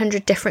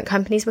 700 different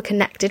companies were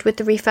connected with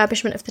the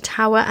refurbishment of the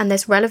tower, and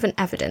there's relevant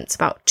evidence,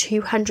 about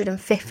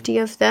 250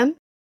 of them.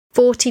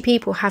 40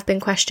 people have been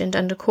questioned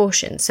under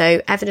caution,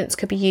 so evidence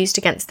could be used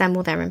against them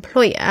or their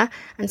employer,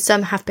 and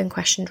some have been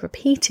questioned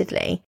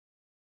repeatedly.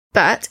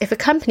 But if a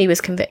company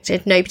was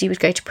convicted, nobody would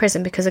go to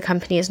prison because a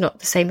company is not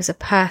the same as a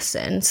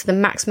person, so the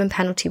maximum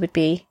penalty would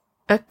be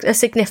a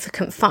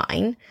significant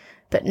fine,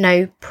 but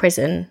no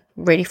prison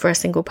really for a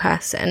single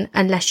person,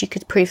 unless you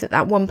could prove that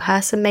that one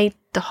person made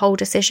the whole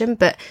decision,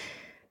 but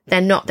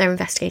they're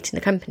investigating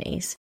the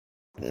companies.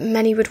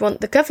 Many would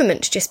want the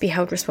government to just be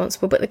held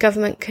responsible, but the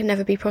government can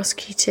never be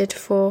prosecuted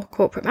for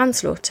corporate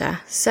manslaughter.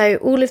 So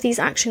all of these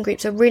action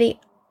groups are really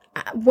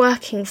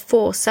working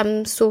for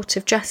some sort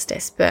of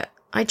justice, but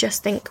I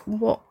just think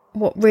what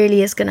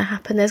really is going to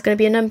happen, there's going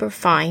to be a number of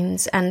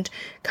fines and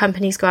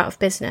companies go out of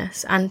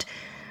business. And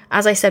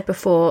as I said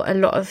before, a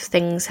lot of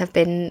things have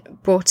been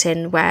brought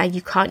in where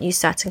you can't use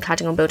certain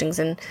cladding on buildings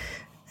and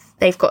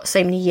they've got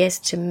so many years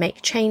to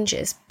make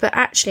changes. But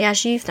actually,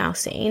 as you've now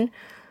seen,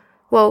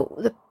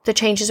 well, the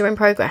changes are in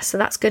progress, so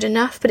that's good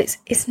enough, but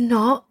it's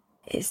not.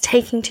 It's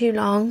taking too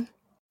long.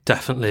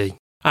 Definitely.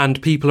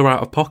 And people are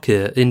out of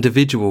pocket.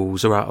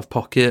 Individuals are out of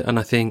pocket. And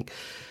I think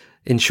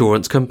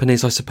insurance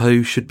companies, I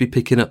suppose, should be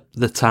picking up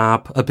the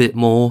tab a bit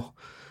more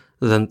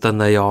than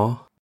they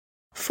are.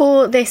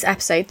 For this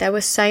episode, there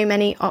were so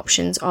many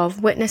options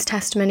of witness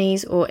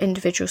testimonies or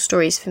individual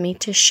stories for me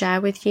to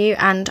share with you,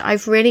 and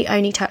I've really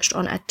only touched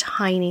on a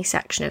tiny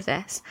section of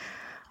this.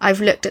 I've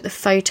looked at the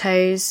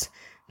photos,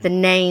 the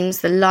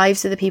names, the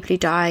lives of the people who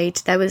died.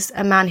 There was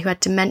a man who had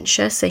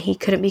dementia, so he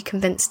couldn't be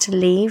convinced to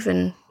leave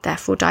and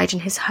therefore died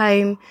in his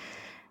home.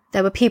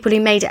 There were people who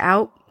made it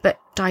out but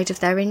died of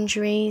their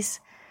injuries.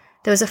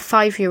 There was a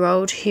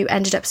 5-year-old who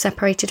ended up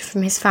separated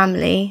from his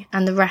family,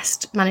 and the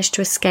rest managed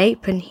to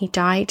escape, and he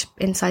died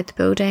inside the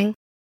building.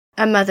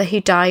 A mother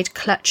who died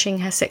clutching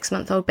her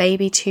 6-month-old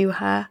baby to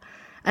her.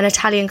 An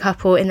Italian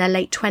couple in their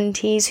late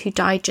 20s who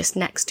died just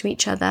next to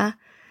each other.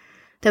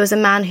 There was a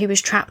man who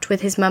was trapped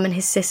with his mum and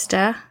his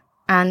sister,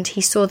 and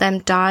he saw them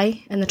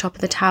die in the top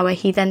of the tower.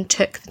 He then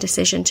took the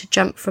decision to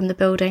jump from the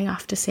building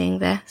after seeing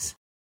this.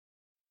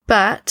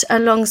 But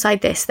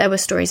alongside this, there were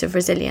stories of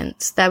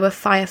resilience. There were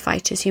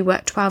firefighters who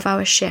worked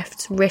 12-hour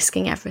shifts,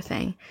 risking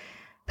everything.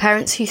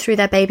 Parents who threw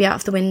their baby out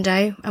of the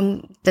window,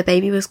 and the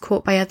baby was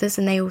caught by others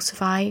and they all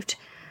survived.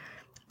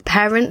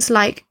 Parents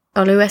like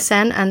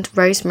Oluwaseun and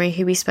Rosemary,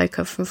 who we spoke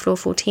of from floor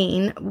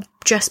 14,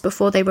 just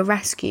before they were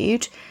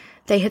rescued,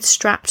 they had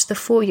strapped the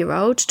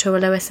 4-year-old to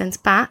Oluwaseun's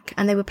back,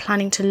 and they were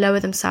planning to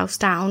lower themselves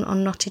down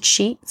on knotted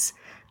sheets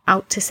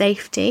out to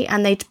safety,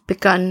 and they'd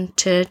begun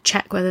to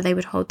check whether they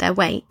would hold their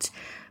weight.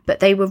 But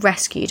they were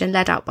rescued and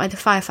led out by the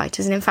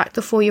firefighters, and in fact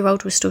the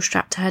 4-year-old was still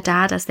strapped to her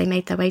dad as they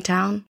made their way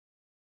down.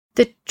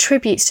 The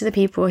tributes to the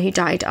people who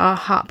died are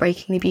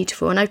heartbreakingly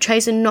beautiful, and I've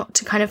chosen not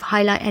to kind of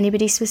highlight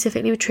anybody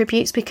specifically with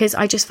tributes because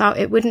I just felt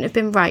it wouldn't have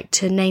been right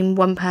to name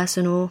one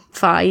person or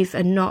 5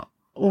 and not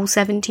all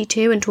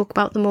 72 and talk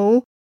about them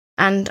all.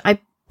 And I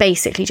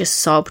basically just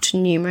sobbed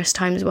numerous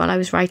times while I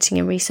was writing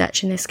and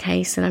researching this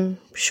case, and I'm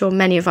sure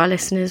many of our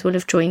listeners will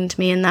have joined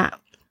me in that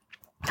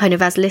kind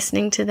of as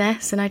listening to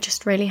this, and I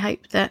just really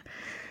hope that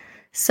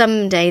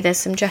someday there's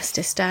some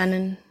justice done,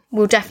 and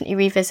we'll definitely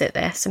revisit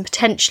this and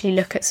potentially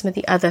look at some of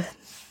the other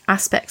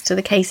aspects to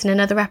the case in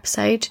another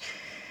episode.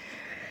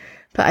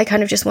 But I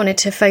kind of just wanted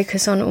to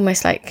focus on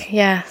almost like,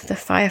 the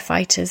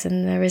firefighters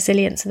and the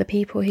resilience of the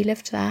people who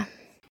lived there.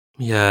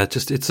 Yeah,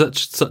 just it's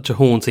such a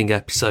haunting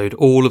episode.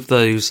 All of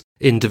those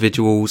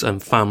individuals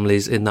and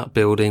families in that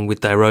building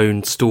with their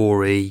own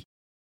story,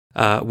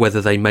 whether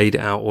they made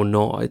it out or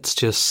not, it's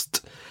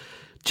just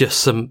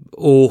some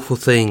awful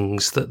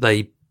things that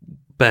they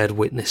bared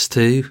witness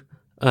to.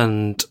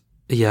 And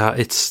yeah,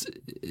 it's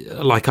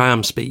like, I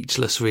am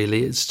speechless,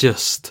 really. It's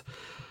just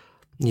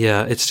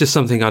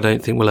something I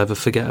don't think we'll ever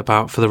forget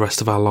about for the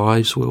rest of our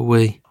lives, will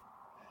we?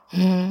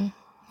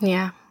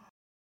 Yeah.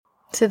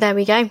 So there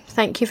we go.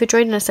 Thank you for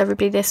joining us,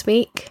 everybody, this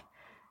week.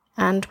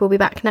 And we'll be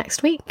back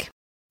next week.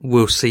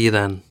 We'll see you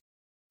then.